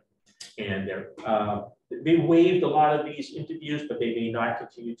 Jamaica. And they waived a lot of these interviews, but they may not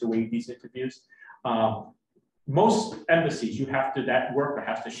continue to waive these interviews. Most embassies, that worker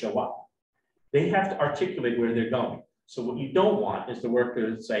has to show up. They have to articulate where they're going. So what you don't want is the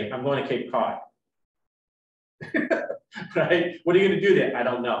worker to say, I'm going to Cape Cod. Right? What are you going to do there? I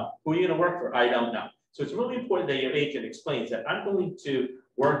don't know. Who are you going to work for? I don't know. So it's really important that your agent explains that I'm going to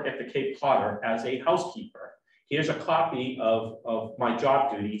work at the Cape Codder as a housekeeper. Here's a copy of my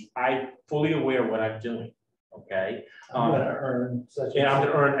job duties. I'm fully aware what I'm doing. Okay. I'm going to earn such and I'm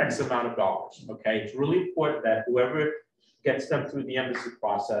going to earn X amount of dollars. Okay. It's really important that whoever gets them through the embassy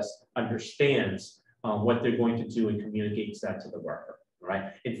process understands what they're going to do and communicates that to the worker,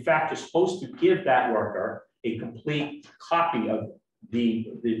 right? In fact, you're supposed to give that worker a complete copy of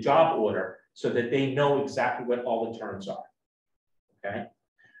the job order so that they know exactly what all the terms are, okay?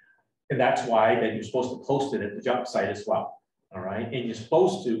 And that's why that you're supposed to post it at the job site as well, all right? And you're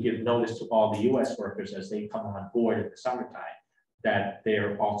supposed to give notice to all the US workers as they come on board in the summertime that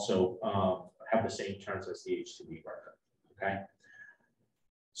they're also have the same terms as the H-2B worker, okay?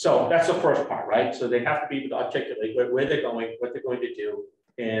 So that's the first part, right? So they have to be able to articulate where they're going, what they're going to do,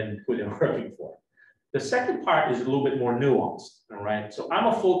 and who they're working for. The second part is a little bit more nuanced, all right? So I'm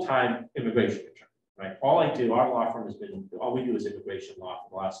a full-time immigration attorney, right? All I do, our law firm has been, all we do is immigration law for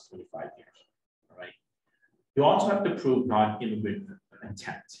the last 25 years, all right? You also have to prove non-immigrant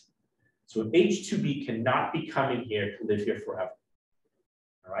intent. So an H-2B cannot be coming here to live here forever,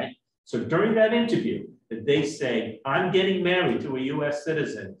 all right? So during that interview, if they say, I'm getting married to a US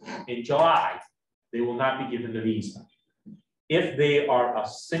citizen in July, they will not be given the visa. If they are a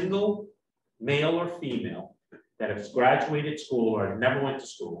single male or female that has graduated school or never went to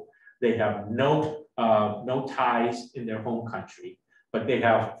school, they have no ties in their home country, but they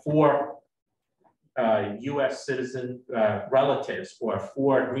have 4 US citizen relatives or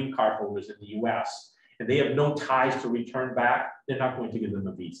 4 green card holders in the US, and they have no ties to return back, they're not going to give them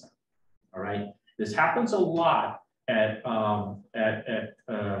a visa. All right, this happens a lot at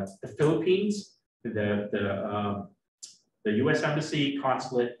the Philippines, the U.S. Embassy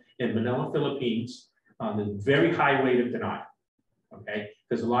consulate in Manila, Philippines, the very high rate of denial. Okay,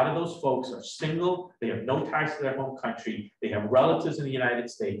 because a lot of those folks are single, they have no ties to their home country, they have relatives in the United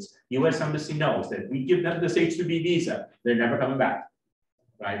States. U.S. Embassy knows that if we give them this H-2B visa, they're never coming back.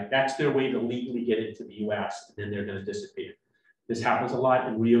 Right, that's their way to legally get into the U.S. and then they're going to disappear. This happens a lot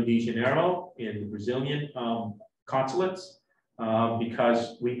in Rio de Janeiro, in the Brazilian consulates,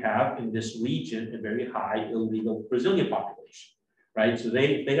 because we have in this region a very high illegal Brazilian population, right? So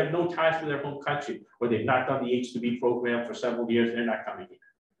they have no ties to their home country, or they've not done the H-2B program for several years, they're not coming here,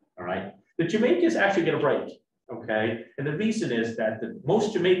 all right? The Jamaicans actually get a break, okay? And the reason is that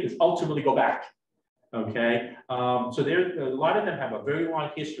most Jamaicans ultimately go back, okay? So a lot of them have a very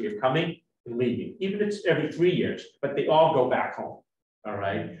long history of coming and leaving, even if it's every 3 years, but they all go back home, all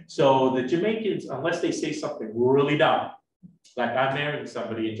right? So the Jamaicans, unless they say something really dumb, like I'm marrying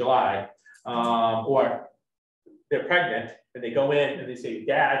somebody in July, or they're pregnant and they go in and they say,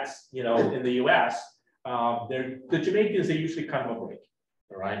 Dad's, you know, in the US, the Jamaicans, they usually come a break,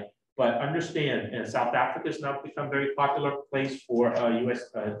 all right? But understand, and South Africa has now become a very popular place for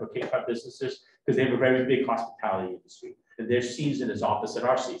for Cape Cod businesses because they have a very big hospitality industry, and their season is opposite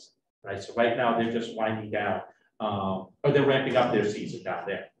our season. Right, so right now they're just winding down, or they're ramping up their season down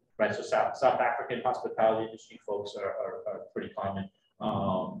there. Right, so South African hospitality industry folks are pretty common,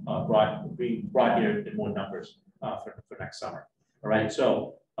 being brought here in more numbers for next summer. All right,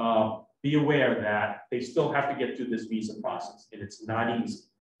 so be aware that they still have to get through this visa process, and it's not easy.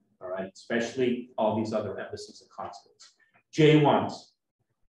 All right, especially all these other embassies and consulates. J1s.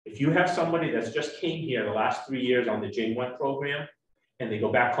 If you have somebody that's just came here the last 3 years on the J1 program, and they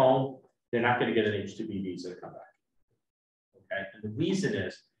go back home, they're not going to get an H-2B visa to come back. Okay, and the reason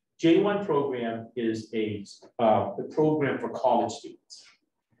is J1 program is a program for college students.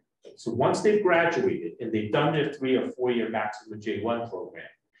 So once they've graduated and they've done their 3 or 4 year maximum J1 program,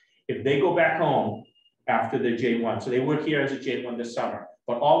 if they go back home after their J1, so they work here as a J1 this summer,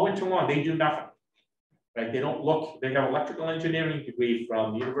 but all winter long they do nothing. Right? They don't look. They have an electrical engineering degree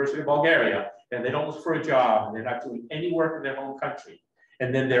from the University of Bulgaria, and they don't look for a job, and they're not doing any work in their home country.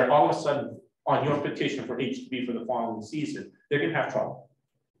 And then they're all of a sudden on your petition for H-2B for the following season, they're going to have trouble,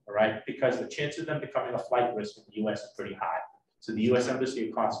 all right? Because the chance of them becoming a flight risk in the U.S. is pretty high. So the U.S. Embassy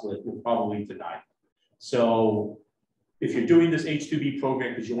and Consulate will probably deny. So if you're doing this H-2B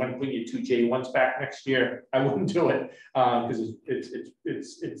program because you want to bring your 2 J1s back next year, I wouldn't do it because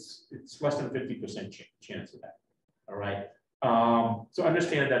it's less than 50% chance of that, all right? So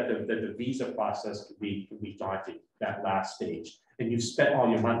understand that the visa process can be daunting, that last stage. And you've spent all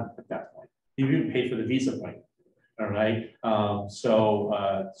your money at that point. You didn't pay for the visa point, all right?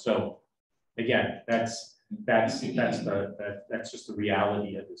 So again, that's just the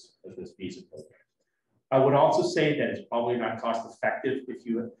reality of this visa program. I would also say that it's probably not cost effective if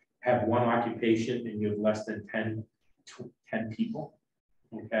you have one occupation and you have less than 10 people,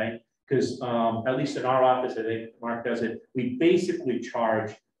 okay? Because at least in our office, I think Mark does it, we basically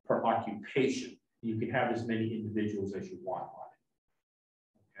charge per occupation. You can have as many individuals as you want on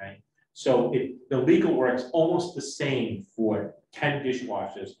it, okay? So the legal work's almost the same for 10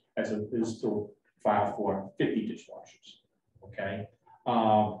 dishwashers as it is to file for 50 dishwashers, okay?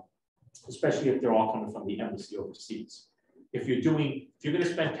 especially if they're all coming from the embassy overseas. If you're gonna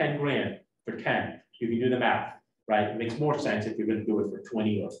spend 10 grand for 10, you can do the math, right? It makes more sense if you're gonna do it for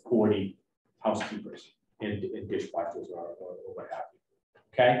 20 or 40 housekeepers and dishwashers or what have you,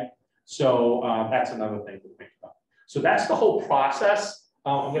 okay? So that's another thing to think about. So that's the whole process.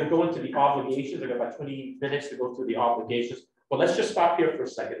 I'm gonna go into the obligations. I got about 20 minutes to go through the obligations, but let's just stop here for a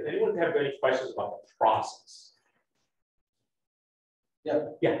second. Anyone have any questions about the process?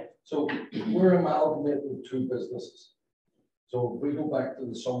 Yeah. So we're amalgamating two businesses. So if we go back to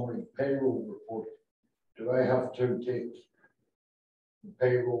the summary payroll report, do I have to take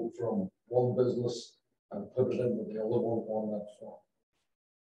payroll from one business and put it into the other one on that form?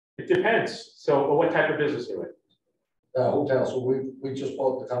 It depends. So what type of business are you in? Hotel. So we just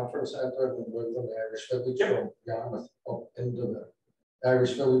bought the conference center and moved from the Irish Village from Yarmouth up into the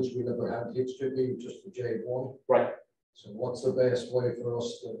Irish Village. We never had H-2B, just the J1. Right. So what's the best way for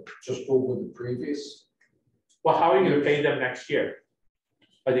us to just go with the previous? Well, how are you gonna pay them next year?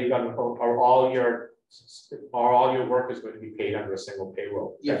 Are they gonna, are all your workers going to be paid under a single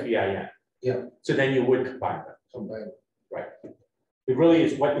payroll? Yeah. FEIN? Yeah. So then you would combine them. Combined. Right. It really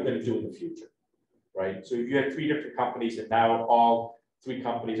is what you're gonna do in the future, right? So if you had 3 different companies and now all 3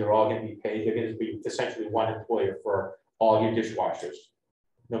 companies are all gonna be paid, they're gonna be essentially one employer for all your dishwashers,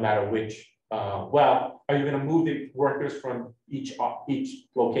 no matter which. Well, are you gonna move the workers from each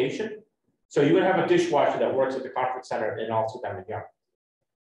location? So you're gonna have a dishwasher that works at the conference center and also down in Yarmouth.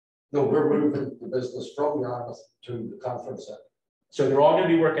 No, we're moving the business from Yarmouth to the conference center. So they're all gonna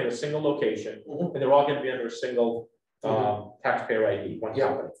be working at a single location, Mhm. and they're all gonna be under a single taxpayer ID, one Yeah.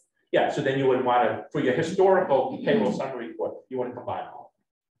 company. Yeah, so then you would wanna, for your historical payroll summary report, you wanna combine all.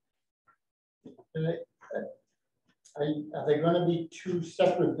 Are they gonna be 2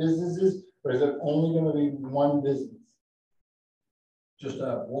 separate businesses, or is it only gonna be one business? Just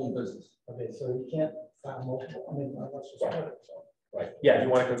one business. Okay, so you can't file multiple, I mean, let's just start it, so. Right, yeah, you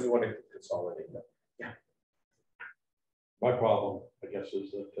wanna consolidate them. My problem, I guess,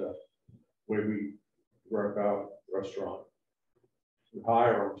 is that when we work out restaurant, we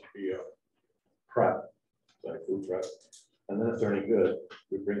hire them to be a prep, like food prep, and then if they're any good,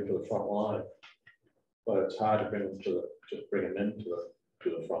 we bring them to the front line. But it's hard to bring them to just bring them into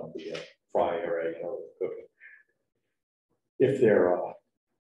the front, the fry area, cooking. If they're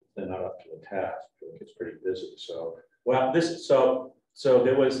not up to the task, it gets pretty busy. So Well, so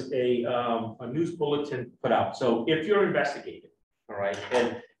there was a news bulletin put out. So if you're investigating, all right,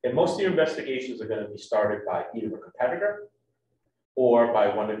 and most of your investigations are going to be started by either a competitor or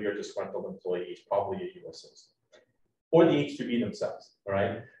by one of your disgruntled employees, probably a US citizen, or the H-2B themselves, all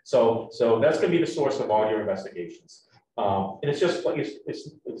right? So that's going to be the source of all your investigations. And it's just like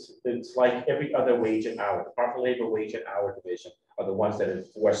it's like every other wage and hour. Department of Labor wage and hour division are the ones that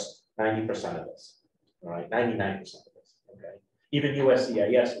enforce 90% of this, all right, 99% of this, okay? Even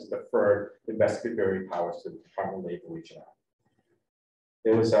USCIS has deferred investigatory powers to the Department of Labor wage and hour.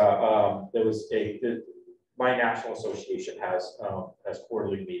 My national association has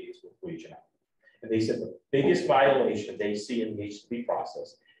quarterly meetings with wage and hour. And they said the biggest violation they see in the H-2B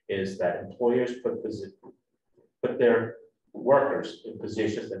process is that employers put their workers in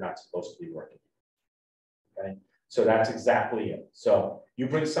positions they're not supposed to be working. Okay, so that's exactly it. So you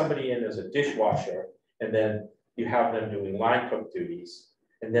bring somebody in as a dishwasher, and then you have them doing line cook duties,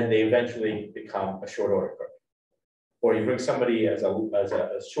 and then they eventually become a short order cook. Or you bring somebody as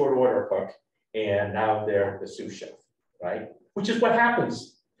a short order cook, and now they're the sous chef, right? Which is what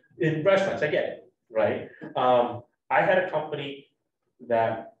happens in restaurants. I get it. Right. I had a company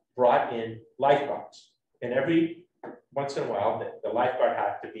that brought in lifeguards, and every once in a while, the lifeguard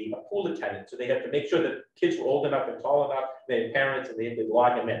had to be a pool attendant. So they had to make sure that kids were old enough and tall enough, they had parents, and they had to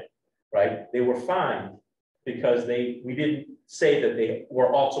log them in. Right. They were fined because we didn't say that they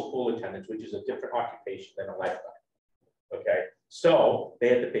were also pool attendants, which is a different occupation than a lifeguard. Okay. So they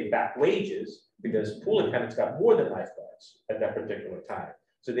had to pay back wages because pool attendants got more than lifeguards at that particular time.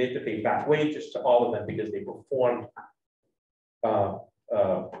 So they have to pay back wages to all of them because they performed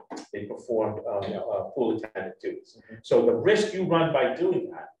pool attendant duties. So the risk you run by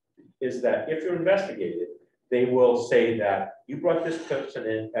doing that is that if you're investigated, they will say that you brought this person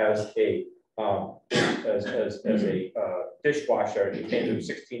in as a dishwasher, you paid them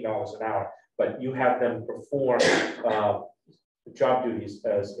 $16 an hour, but you have them perform job duties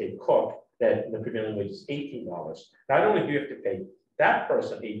as a cook that the prevailing wage is $18. Not only do you have to pay that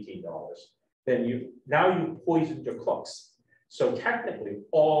person $18, then you poisoned your cooks. So technically,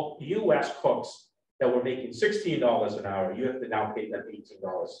 all US cooks that were making $16 an hour, you have to now pay them $18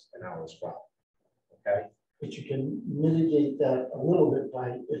 an hour as well. Okay, but you can mitigate that a little bit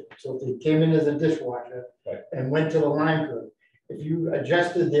by, so if they came in as a dishwasher and went to the line cook, if you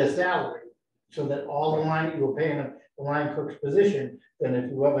adjusted their salary so that all the line, you were paying them the line cook's position, then if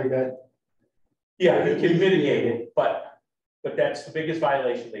you ever got. Yeah, you can mitigate it, but that's the biggest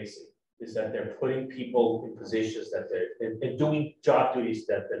violation they see, is that they're putting people in positions that they're and doing job duties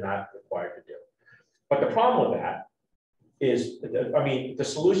that they're not required to do. But the problem with that is, I mean, the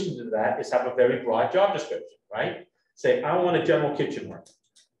solution to that is have a very broad job description, right? Say, I want a general kitchen worker.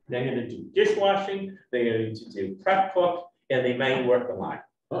 They're going to do dishwashing, they're going to do prep cook, and they may work the line.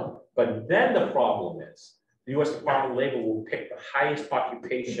 But then the problem is, the U.S. Department of Labor will pick the highest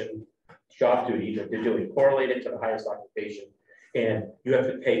occupation job duty that they're doing, correlated to the highest occupation, and you have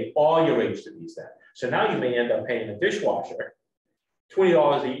to pay all your H-2Bs then. So now you may end up paying a dishwasher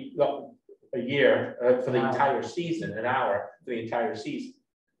 $20 a year for the entire season, an hour for the entire season,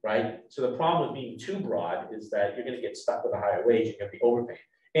 right? So the problem with being too broad is that you're going to get stuck with a higher wage, you're going to be overpaid.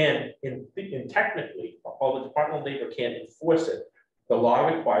 And in technically, although the Department of Labor can't enforce it, the law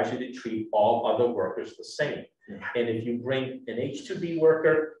requires you to treat all other workers the same. And if you bring an H-2B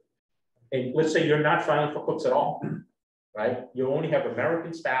worker, and let's say you're not filing for cooks at all, right? You only have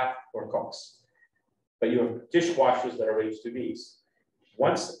American staff or cooks, but you have dishwashers that are H-2Bs.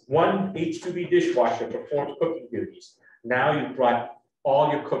 Once one H-2B dishwasher performs cooking duties, now you've brought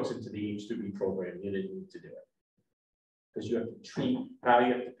all your cooks into the H-2B program. You didn't need to do it. Because you have to treat, now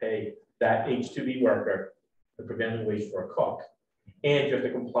you have to pay that H-2B worker the prevailing wage for a cook. And you have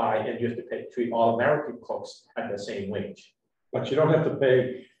to comply, and you have to treat all American cooks at the same wage. But you don't have to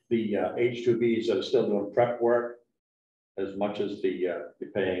pay the H-2Bs that are still doing prep work as much as you're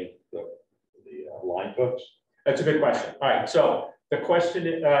paying the line cooks? That's a good question. All right, so the question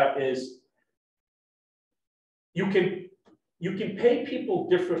is, you can pay people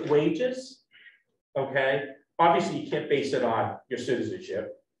different wages, okay? Obviously, you can't base it on your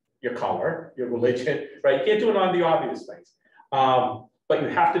citizenship, your color, your religion, right? You can't do it on the obvious things. But you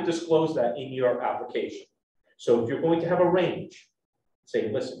have to disclose that in your application. So if you're going to have a range,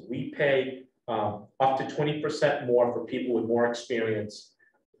 say, listen, we pay up to 20% more for people with more experience,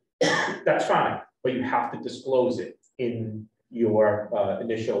 that's fine, but you have to disclose it in your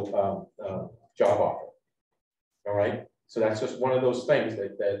initial job offer. All right, so that's just one of those things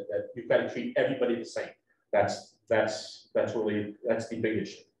that you've got to treat everybody the same. That's the big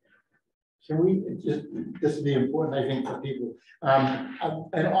issue. Can we just, this would be important, I think, for people.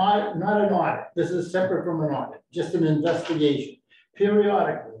 An audit, not an audit, this is separate from an audit, just an investigation.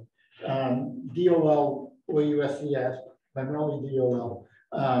 Periodically, DOL or USCS, primarily DOL,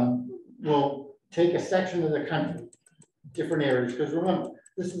 will take a section of the country, different areas, because remember,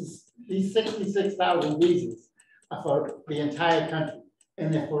 these 66,000 visas are for the entire country,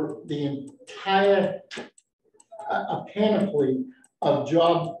 and they're for the entire panoply of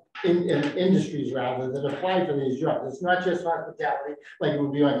job in industries rather that apply for these jobs. It's not just hospitality like it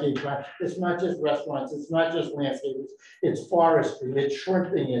would be on Cape Cod. It's not just restaurants. It's not just landscaping. It's forestry. It's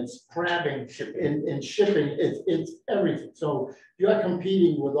shrimping. It's crabbing. And shipping. It's everything. So you're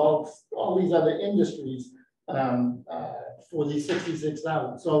competing with all these other industries for these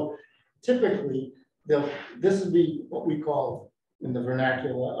 66,000. So typically, this would be what we call in the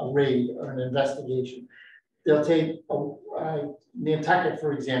vernacular a raid or an investigation. They'll take Nantucket,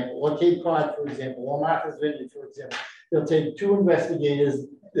 for example, or Cape Cod, for example, or Martha's Vineyard, for example. They'll take 2 investigators,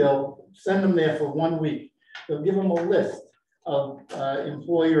 they'll send them there for 1 week. They'll give them a list of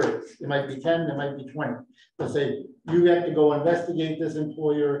employers. There might be 10, there might be 20. They'll say, you have to go investigate this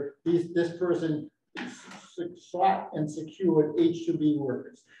employer. This person sought and secured H-2B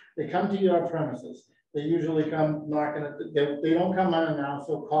workers. They come to your premises. They usually come knocking at they don't come unannounced.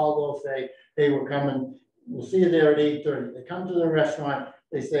 They'll call, they'll say, hey, we're coming. We'll see you there at 8:30. They come to the restaurant.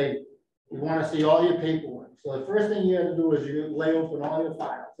 They say, we want to see all your paperwork. So the first thing you have to do is you lay open all your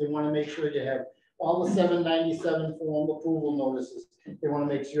files. They want to make sure you have all the 797 form approval notices. They want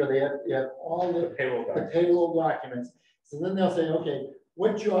to make sure you have all the payroll documents. So then they'll say, okay,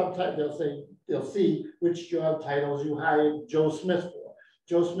 what job title? They'll see which job titles you hired Joe Smith for.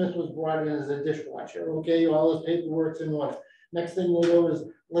 Joe Smith was brought in as a dishwasher. Okay, all his paperwork's in order. Next thing we'll do is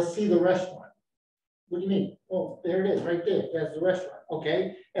let's see the restaurant. What do you mean? Oh, there it is, right there. That's the restaurant.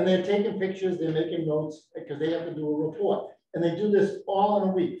 Okay. And they're taking pictures, they're making notes because they have to do a report. And they do this all in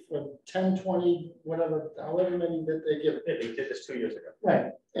a week for 10, 20, whatever, however many that they give. Yeah, they did this 2 years ago. Right.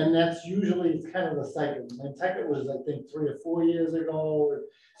 And that's usually kind of a cycle. Nantucket was, I think, 3 or 4 years ago.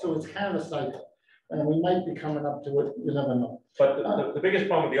 So it's kind of a cycle. And we might be coming up to it. You never know. But the biggest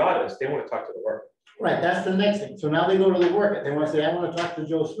problem with the audit is they want to talk to the worker. Right. That's the next thing. So now they go to the worker. They want to say, I want to talk to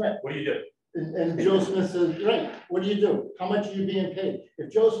Joe Smith. What do you do? And Joe Smith says, great, what do? How much are you being paid?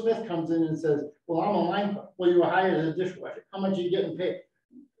 If Joe Smith comes in and says, well, I'm a line cook, well, you were hired as a dishwasher, how much are you getting paid?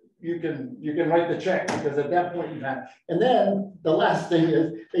 You can write the check, because at that point you have. And then the last thing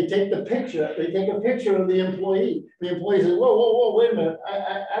is they take a picture of the employee. The employee says, whoa, wait a minute.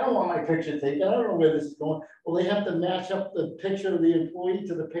 I don't want my picture taken. I don't know where this is going. Well, they have to match up the picture of the employee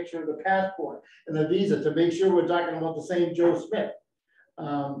to the picture of the passport and the visa to make sure we're talking about the same Joe Smith.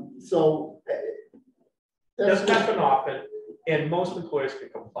 So doesn't happen often, and most employers can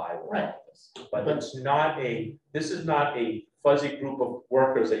comply with right. this. But this is not a fuzzy group of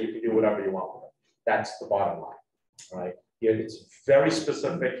workers that you can do whatever you want with. That's the bottom line, right? It's very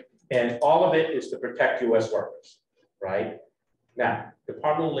specific, and all of it is to protect U.S. workers, right? Now,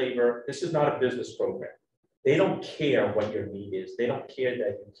 Department of Labor, this is not a business program. They don't care what your need is. They don't care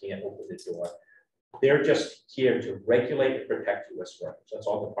that you can't open the door. They're just here to regulate and protect U.S. workers. That's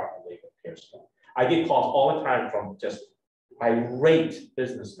all the Department of Labor cares about. I get calls all the time from just irate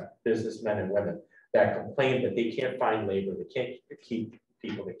businessmen and women that complain that they can't find labor, they can't keep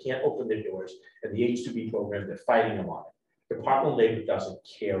people, they can't open their doors, and the H-2B program, they're fighting them on it. Department of Labor doesn't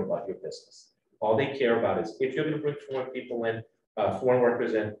care about your business. All they care about is if you're going to bring foreign people in, foreign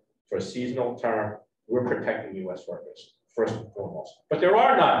workers in for a seasonal term, we're protecting U.S. workers first and foremost. But there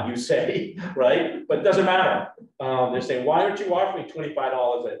are none, you say, right? But it doesn't matter. They're saying, why aren't you offering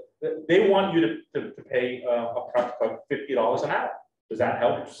 $25? They want you to pay $50 an hour. Does that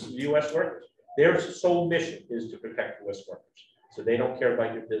help U.S. workers? Their sole mission is to protect U.S. workers. So they don't care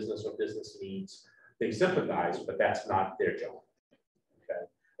about your business or business needs. They sympathize, but that's not their job. Okay.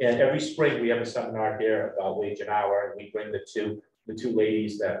 And every spring we have a seminar here about wage and hour, and we bring the two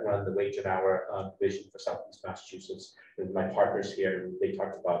ladies that run the wage and hour division for Southeast Massachusetts, and my partners here, and they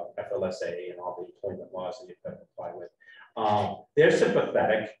talked about FLSA and all the employment laws that you have to comply with. They're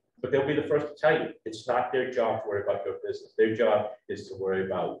sympathetic, but they'll be the first to tell you it's not their job to worry about your business. Their job is to worry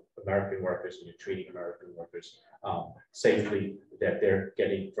about American workers, and you're treating American workers safely, that they're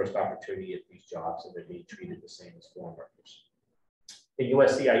getting first opportunity at these jobs and they're being treated the same as foreign workers. And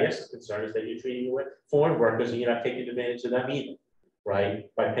USCIS's concern is that you're treating foreign workers and you're not taking advantage of them either, right?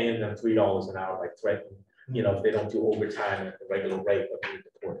 By paying them $3 an hour, like threatening, if they don't do overtime at the regular rate, but being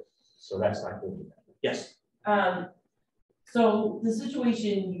deported. So that's not good. Yes. So the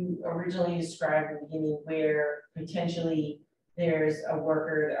situation you originally described in the beginning, where potentially there's a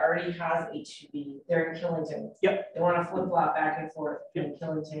worker that already has H-2B, they're in Killington. Yep. They want to flip-flop back and forth in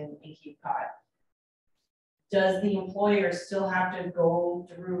Killington and Cape Cod. Does the employer still have to go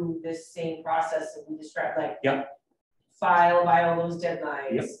through this same process that we described, like file by all those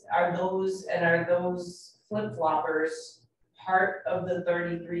deadlines? Yep. Are those flip-floppers part of the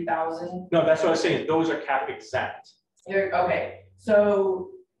 33,000? No, that's what I was saying. Those are cap exempt. Okay, so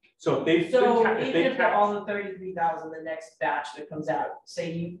even if they're all the 33,000, the next batch that comes out,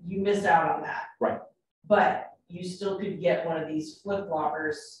 say you miss out on that, right? But you still could get one of these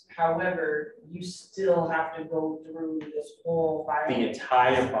flip-floppers. However, you still have to go through this whole the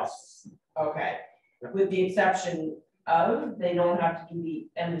entire process. Okay, with the exception of they don't have to do the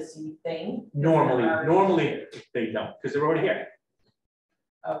embassy thing. Normally they don't, because they're already here.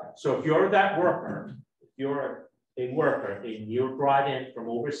 Okay. So if you're that worker, if you're a worker and you're brought in from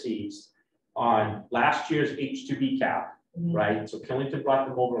overseas on last year's H-2B cap, right? So Killington brought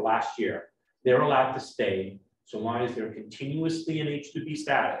them over last year. They're allowed to stay so long as they're continuously in H-2B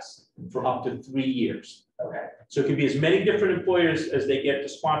status for up to 3 years. Okay. So it can be as many different employers as they get to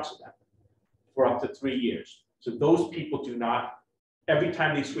sponsor them for up to 3 years. So those people do not, every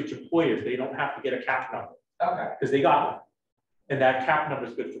time they switch employers, they don't have to get a cap number. Okay. Because they got one. And that cap number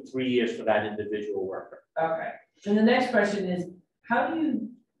is good for 3 years for that individual worker. Okay. And the next question is, how do you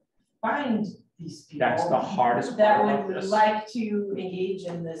find these people? That's the hardest part that of would this. like to engage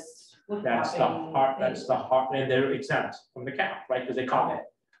in this. That's the hard, and they're exempt from the cap, right? Because they caught it,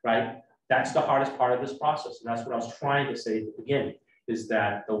 right? That's the hardest part of this process. And that's what I was trying to say at the beginning, is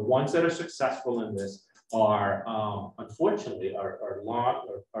that the ones that are successful in this are, unfortunately, are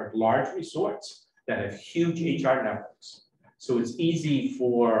large resorts that have huge HR networks. So it's easy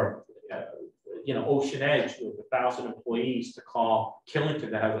for, Ocean Edge with 1,000 employees to call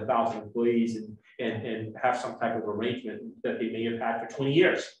Killington that has 1,000 employees and have some type of arrangement that they may have had for 20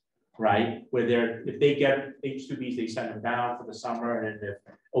 years, right? Where if they get H-2Bs, they send them down for the summer, and if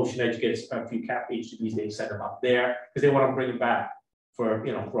Ocean Edge gets a few cap H-2Bs, they send them up there because they want to bring them back for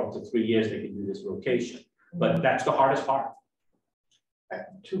up to 3 years. They can do this rotation, but that's the hardest part.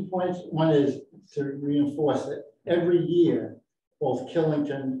 2 points. One is to reinforce that every year, both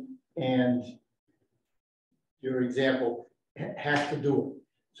Killington and your example has to do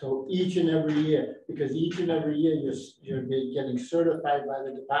So each and every year, because each and every year you're getting certified by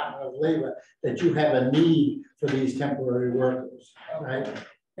the Department of Labor that you have a need for these temporary workers, right?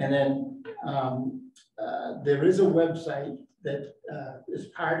 And then there is a website that is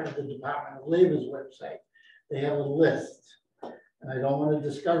part of the Department of Labor's website. They have a list, and I don't want to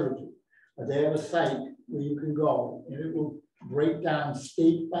discourage you, but they have a site where you can go, and it will break down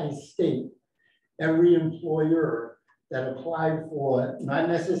state by state every employer that applied for, not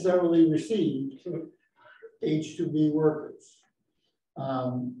necessarily received, H-2B workers.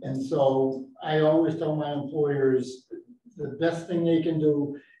 And so I always tell my employers, the best thing they can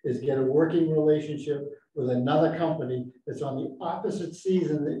do is get a working relationship with another company that's on the opposite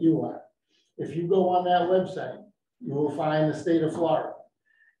season that you are. If you go on that website, you will find the state of Florida,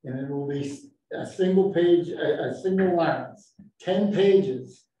 and it will be a single page, a single lines, 10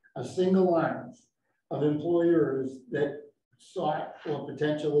 pages of single lines of employers that sought or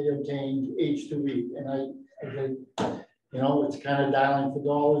potentially obtained H-2B. And I think, you know, it's kind of dialing for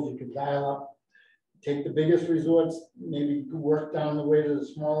dollars. You could dial up, take the biggest resorts, maybe work down the way to the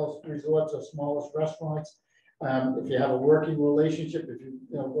smallest resorts or smallest restaurants. If you have a working relationship, if you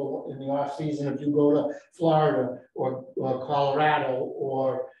go in the off season, if you go to Florida or Colorado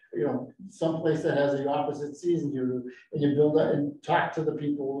or someplace that has the opposite season, and you build up and talk to the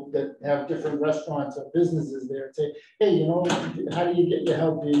people that have different restaurants or businesses there and say, hey, how do you get your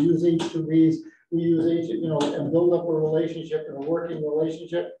help? Do you use H-2Bs? We use and build up a relationship and a working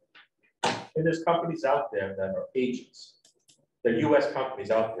relationship. And there's companies out there that are agents. There are US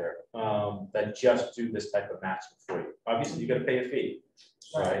companies out there that just do this type of matching for you. Obviously, you got to pay a fee,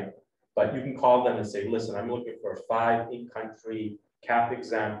 right? But you can call them and say, listen, I'm looking for 5 in-country CAP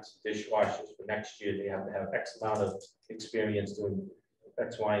exempt dishwashers for next year. They have to have X amount of experience doing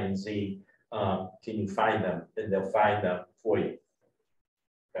X, Y, and Z. Can you find them? And they'll find them for you.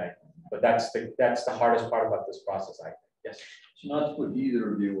 Okay, but that's the hardest part about this process, I think. Yes. So not to put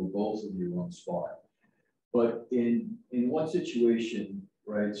either of you or both of you on the spot, but in what situation,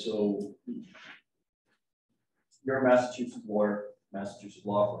 right? So you're a Massachusetts lawyer, Massachusetts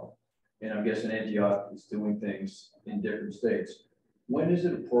law firm, and I'm guessing Antioch is doing things in different states. When is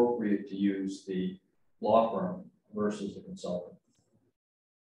it appropriate to use the law firm versus the consultant?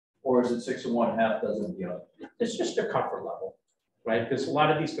 Or is it 6 of one, half dozen of the other? It's just a comfort level, right? Because a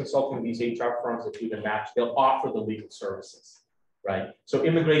lot of these consulting, these HR firms that do the match, they'll offer the legal services, right? So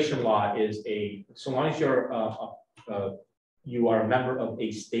immigration law is so long as you are a member of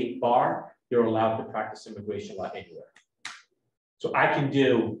a state bar, you're allowed to practice immigration law anywhere. So I can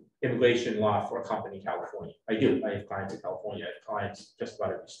do immigration law for a company in California. I do. I have clients in California. I have clients just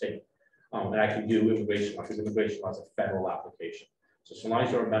about every state. And I can do immigration law because immigration law is a federal application. So long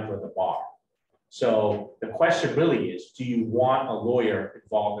as you're a member of the bar. So the question really is, do you want a lawyer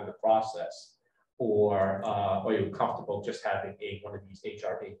involved in the process, or are you comfortable just having one of these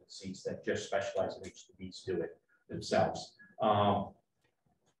HR agencies that just specialize in H-2Bs do it themselves?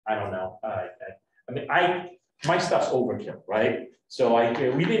 I don't know. I mean, my stuff's overkill, right? So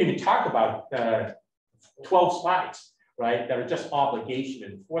we didn't even talk about 12 slides, right? That are just obligation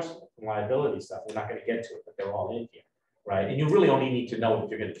and enforcement and liability stuff. We're not going to get to it, but they're all in here, right? And you really only need to know if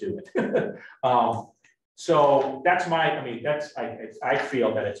you're going to do it. So that's I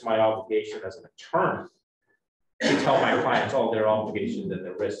feel that it's my obligation as an attorney to tell my clients all their obligations and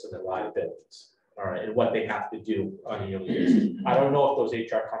their risks and their liabilities, all right, and what they have to do on a yearly basis. I don't know if those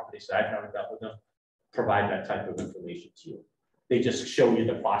HR companies that I've never dealt with them provide that type of information to you. They just show you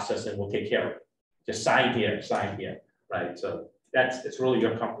the process and we'll take care of it. Just sign here, right? So it's really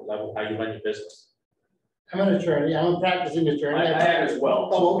your comfort level, how you run your business. I'm an attorney. I'm a practicing attorney. I am as well.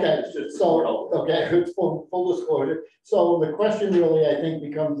 Oh, okay. So, okay, full disclosure. So the question really, I think,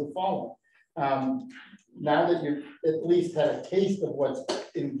 becomes the following. Now that you've at least had a taste of what's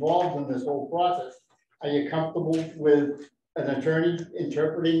involved in this whole process, are you comfortable with an attorney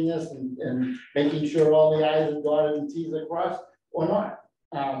interpreting this and making sure all the I's are dotted and T's are crossed, or not?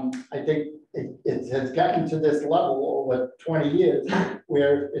 I think it has gotten to this level over 20 years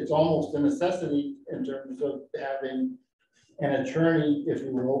where it's almost a necessity in terms of having an attorney, if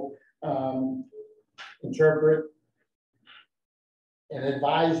you will, interpret and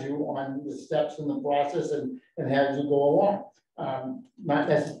advise you on the steps in the process and have you go along.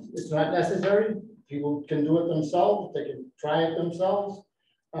 It's not necessary. People can do it themselves. They can try it themselves.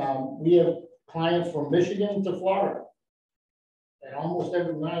 We have clients from Michigan to Florida, and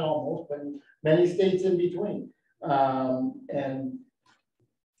not almost, but many states in between. And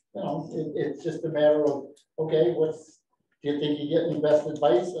it's just a matter of, okay, do you think you're getting the best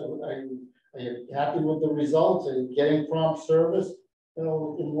advice? Are you happy with the results? Are you getting prompt service? you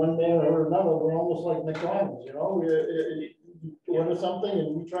know, in one manner or another, we're almost like McDonald's, you know, you order something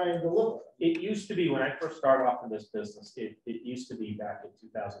and we try and deliver. It used to be, when I first started off in this business, it used to be back in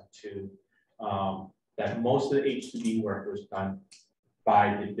 2002, that most of the H-2B work was done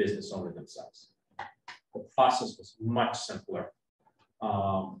by the business owner themselves. The process was much simpler.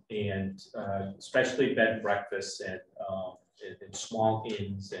 Especially bed and breakfasts and small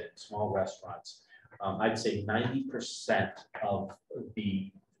inns and small restaurants. I'd say 90% of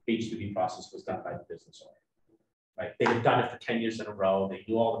the H-2B process was done by the business owner. Right? They had done it for 10 years in a row. They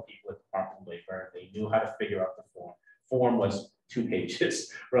knew all the people at the Department of Labor. They knew how to figure out the form. Form was 2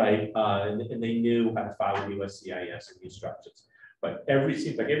 pages, right? And they knew how to file with USCIS and the instructions. But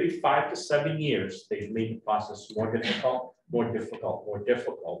seems like every 5 to 7 years, they've made the process more difficult, more difficult, more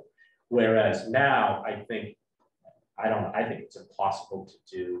difficult. Whereas now, I think it's impossible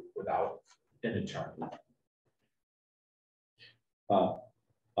to do without an attorney.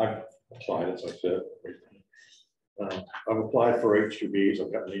 I've applied, as I said. I've applied for H-2Bs.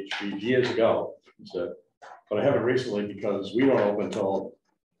 I've gotten H-2Bs years ago, but I haven't recently because we don't open until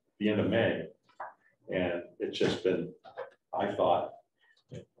the end of May. And it's just been, I thought,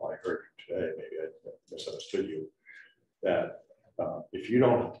 well, I heard today, maybe I misunderstood you, that if you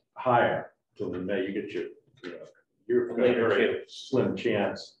don't hire till the May, you get you're got a very slim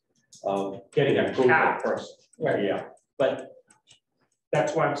chance of getting a cap person. Right. Yeah, but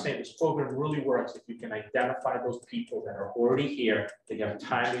that's why I'm saying this program really works if you can identify those people that are already here, they have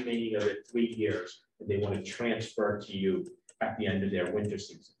time remaining of it 3 years, and they want to transfer to you at the end of their winter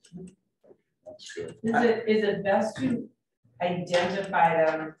season. That's good. Is it best to identify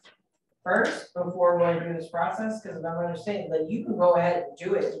them first before going through this process? Because if I'm understanding, like, you can go ahead and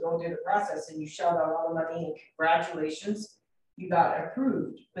do it and go through the process and you shelled out all the money and congratulations, you got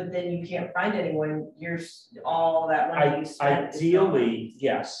approved, but then you can't find anyone. All that money you spent. Ideally,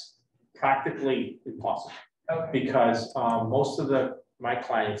 yes. Practically impossible. Okay. Because most of my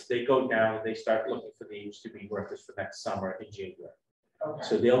clients, they go down and they start looking for the H-2B workers for next summer in January. Okay.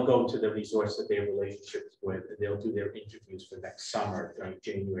 So they'll go to the resource that they have relationships with, and they'll do their interviews for next summer during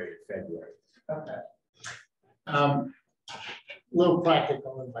January and February. Okay. Little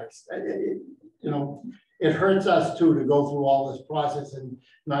practical advice. You know, it hurts us too to go through all this process and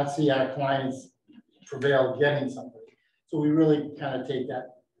not see our clients prevail getting somebody. So we really kind of take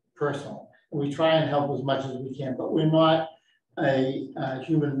that personal. And we try and help as much as we can, but we're not a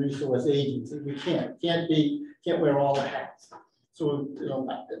human resource agency. We can't wear all the hats. So, you know,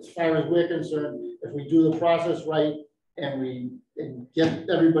 as far as we're concerned, if we do the process right and get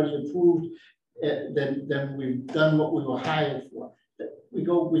everybody approved, then we've done what we were hired for.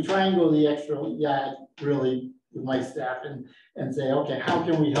 We try and go the extra yard really with my staff and say, okay, how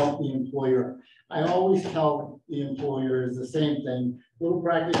can we help the employer? I always tell the employers the same thing, little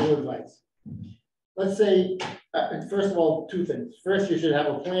practical advice. Let's say, first of all, 2 things. First, you should have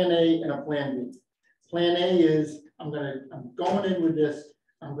a plan A and a plan B. Plan A is, I'm going in with this.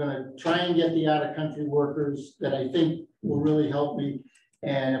 I'm going to try and get the out of country workers that I think will really help me.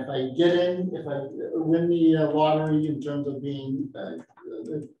 And if I get in, if I win the lottery in terms of being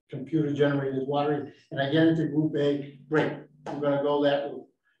the computer generated lottery, and I get into Group A, great. I'm going to go that route.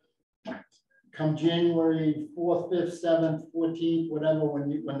 Come January 4th, 5th, 7th, 14th, whatever, when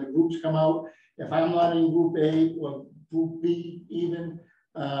the groups come out, if I'm not in Group A or Group B even,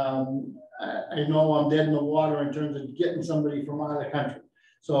 I know I'm dead in the water in terms of getting somebody from out of the country.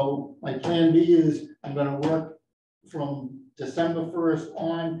 So my plan B is I'm going to work from December 1st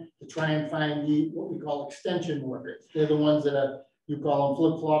on to try and find what we call extension workers. They're the ones that you call them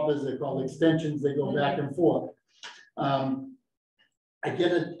flip-floppers, they're called extensions, they go back and forth. I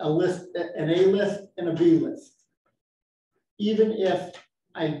get a list, an A list and a B list. Even if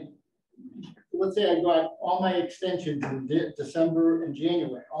let's say I got all my extensions in December and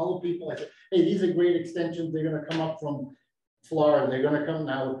January, all the people I said, hey, these are great extensions, they're gonna come up from Florida, they're gonna come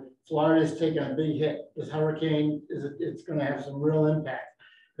now. Florida's taking a big hit. This hurricane it's going to have some real impact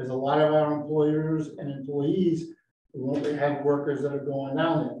because a lot of our employers and employees won't have workers that are going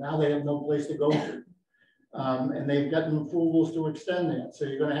down there. Now they have no place to go to. And they've gotten approvals to extend that. So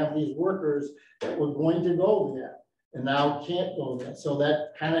you're going to have these workers that were going to go there and now can't go there. So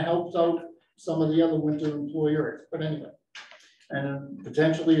that kind of helps out some of the other winter employers. But anyway, and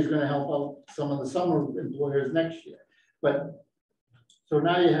potentially is going to help out some of the summer employers next year. But so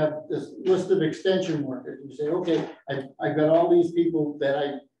now you have this list of extension workers. You say, okay, I've got all these people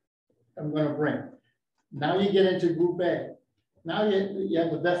that I'm going to bring. Now you get into Group A. Now you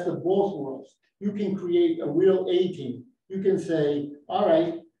have the best of both worlds. You can create a real A team. You can say, all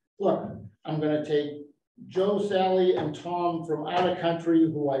right, look, I'm going to take Joe, Sally, and Tom from out of country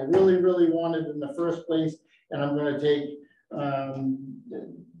who I really, really wanted in the first place. And I'm gonna take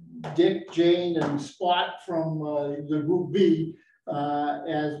Dick, Jane, and Spot from the Group B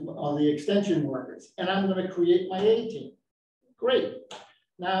as the extension workers. And I'm gonna create my A team. Great.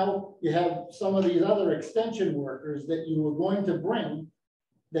 Now you have some of these other extension workers that you were going to bring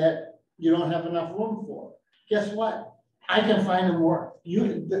that you don't have enough room for. Guess what? I can find them work.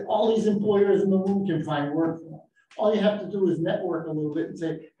 All these employers in the room can find work for them. All you have to do is network a little bit and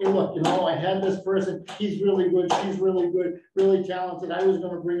say, hey, look, you know, I had this person, he's really good, she's really good, really talented. I was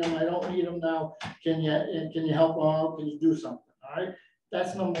gonna bring him, I don't need him now. Can you help him out? Can you do something? All right,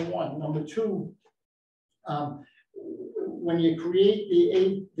 that's number one. Number two, when you create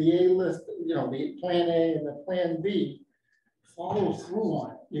the A list, you know, the plan A and the plan B, follow through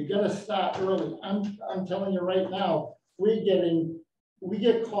on it. You gotta start early. I'm telling you right now, we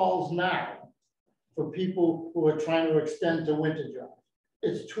get calls now for people who are trying to extend to winter jobs.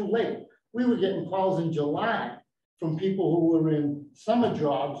 It's too late. We were getting calls in July from people who were in summer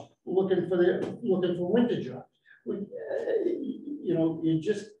jobs looking for winter jobs. You know, you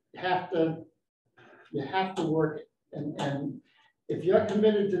just have to work it. And if you're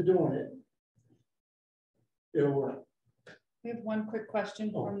committed to doing it, it'll work. We have one quick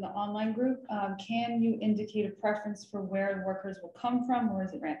question from the online group. Can you indicate a preference for where workers will come from, or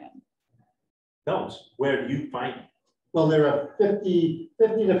is it random? No, where do you find? Well, there are 50 to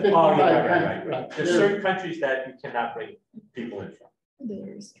 55 countries. Right. There's certain countries that you cannot bring people in from.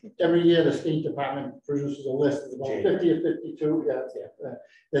 Every year, the State Department produces a list of about 50 or 52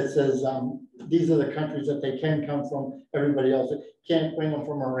 that says these are the countries that they can come from. Everybody else can't bring them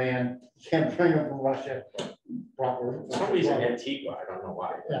from Iran, can't bring them from Russia. For some reason, Antigua, I don't know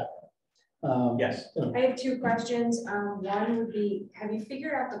why. Yeah. Yes. I have two questions. One would be, have you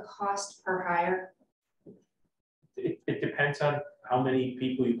figured out the cost per hire? It depends on how many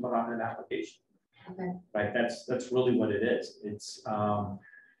people you put on an application. Okay. Right, that's really what it is. It's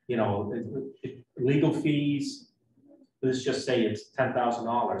you know, legal fees. Let's just say it's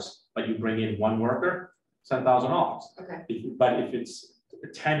 $10,000, but you bring in one worker, $10,000. Okay. But if it's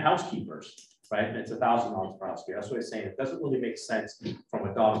 10 housekeepers, right, and it's $1,000 per housekeeper. That's what I'm saying. It doesn't really make sense from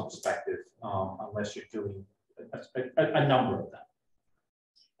a dollar perspective unless you're doing a number of them.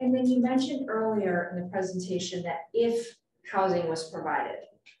 And then you mentioned earlier in the presentation that if housing was provided,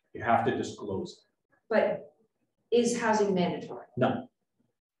 you have to disclose it. But is housing mandatory? No.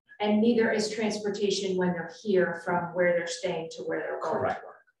 And neither is transportation when they're here from where they're staying to where they're going. Correct.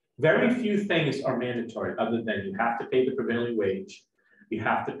 Very few things are mandatory other than you have to pay the prevailing wage, you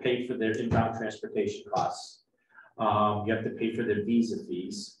have to pay for their inbound transportation costs, you have to pay for their visa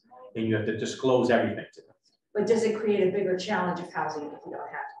fees, and you have to disclose everything to them. But does it create a bigger challenge of housing if you don't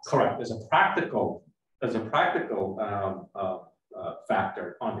have to? Correct. There's a practical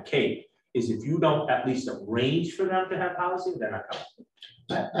factor on the Cape is if you don't at least arrange for them to have housing, they're not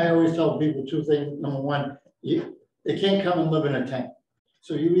coming. I always tell people two things. Number one, they can't come and live in a tent.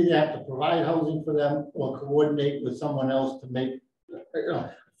 So you either have to provide housing for them or coordinate with someone else to make,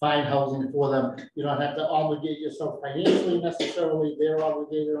 find housing for them. You don't have to obligate yourself financially necessarily. They're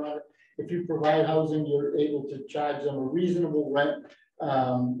obligated on it. If you provide housing, you're able to charge them a reasonable rent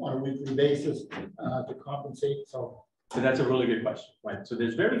on a weekly basis to compensate. So that's a really good question, right? So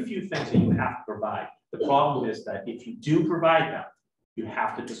there's very few things that you have to provide. The problem is that if you do provide them, you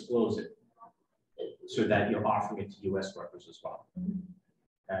have to disclose it so that you're offering it to U.S. workers as well.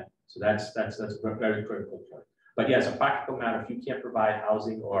 Okay, so that's a very critical point. But yes, a practical matter, if you can't provide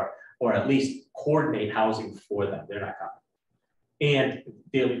housing or at least coordinate housing for them, they're not coming. And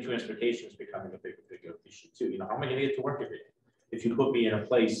daily transportation is becoming a bigger issue too. You know, how am I going to get to work every day? If you put me in a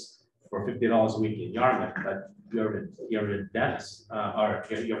place for $50 a week in Yarmouth, but you're in Dennis or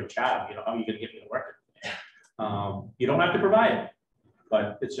you're in Chatham, you know, how are you going to get me to work? You don't have to provide it,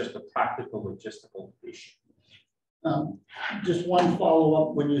 but it's just a practical logistical issue. Just one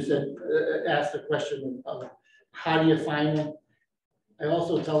follow-up when you said, asked the question of how do you find them? I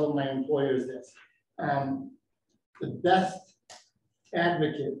also tell my employers this, the best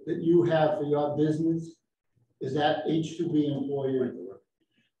advocate that you have for your business is that H-2B employee,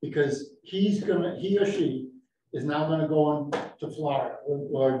 because he or she is now going to go on to Florida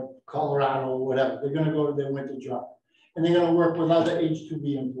or Colorado or whatever. They're going to go to their winter job and they're going to work with other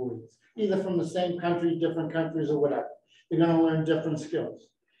H-2B employees, either from the same country, different countries or whatever. They're going to learn different skills.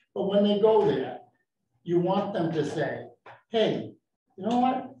 But when they go there, you want them to say, hey, you know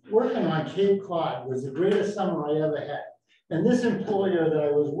what? Working on Cape Cod was the greatest summer I ever had. And this employer that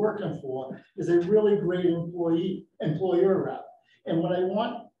I was working for is a really great employer. And what I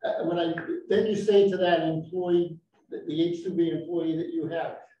want then you say to that employee, the H-2B employee that you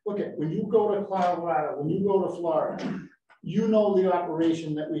have, look at, when you go to Colorado, when you go to Florida, you know the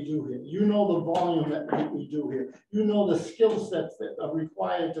operation that we do here. You know the volume that we do here. You know the skill sets that are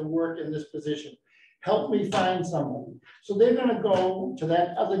required to work in this position. Help me find somebody. So they're gonna go to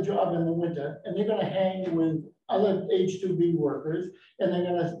that other job in the winter and they're gonna hang with other H-2B workers and they're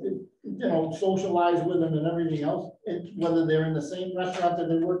gonna, you know, socialize with them and everything else, whether they're in the same restaurant that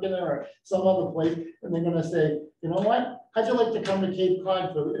they work in or some other place, and they're gonna say, you know what, how'd you like to come to Cape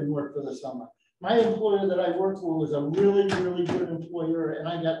Cod and work for the summer? My employer that I worked for was a really, really good employer, and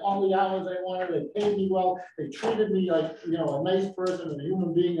I got all the hours I wanted. They paid me well. They treated me like, you know, a nice person and a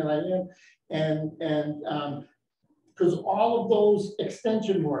human being that I am. And because all of those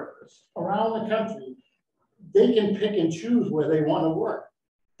extension workers around the country, they can pick and choose where they want to work.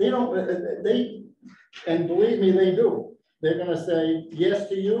 They don't, and believe me, they do. They're gonna say yes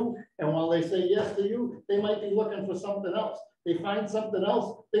to you, and while they say yes to you, they might be looking for something else. They find something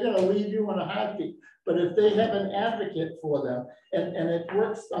else, they're gonna leave you in a heartbeat. But if they have an advocate for them, and it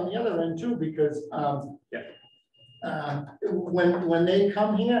works on the other end too, because when they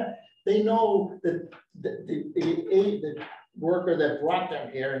come here, they know that the worker that brought them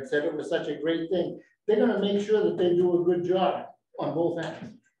here and said it was such a great thing, they're gonna make sure that they do a good job on both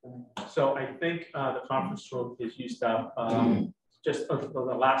ends. So I think the conference room is used up. Just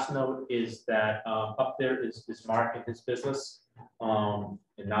the last note is that up there is Mark and his business, and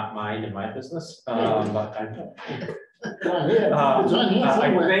not mine and my business. But I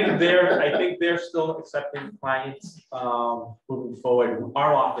think they're still accepting clients moving forward.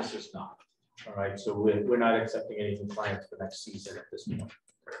 Our office is not. All right, so we're not accepting any clients for next season at this point.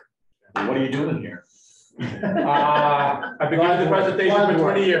 What are you doing here? I've been giving the presentation for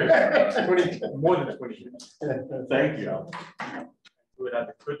 20 years, more than 20 years. Thank you. Do it out of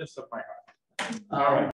the goodness of my heart. All right.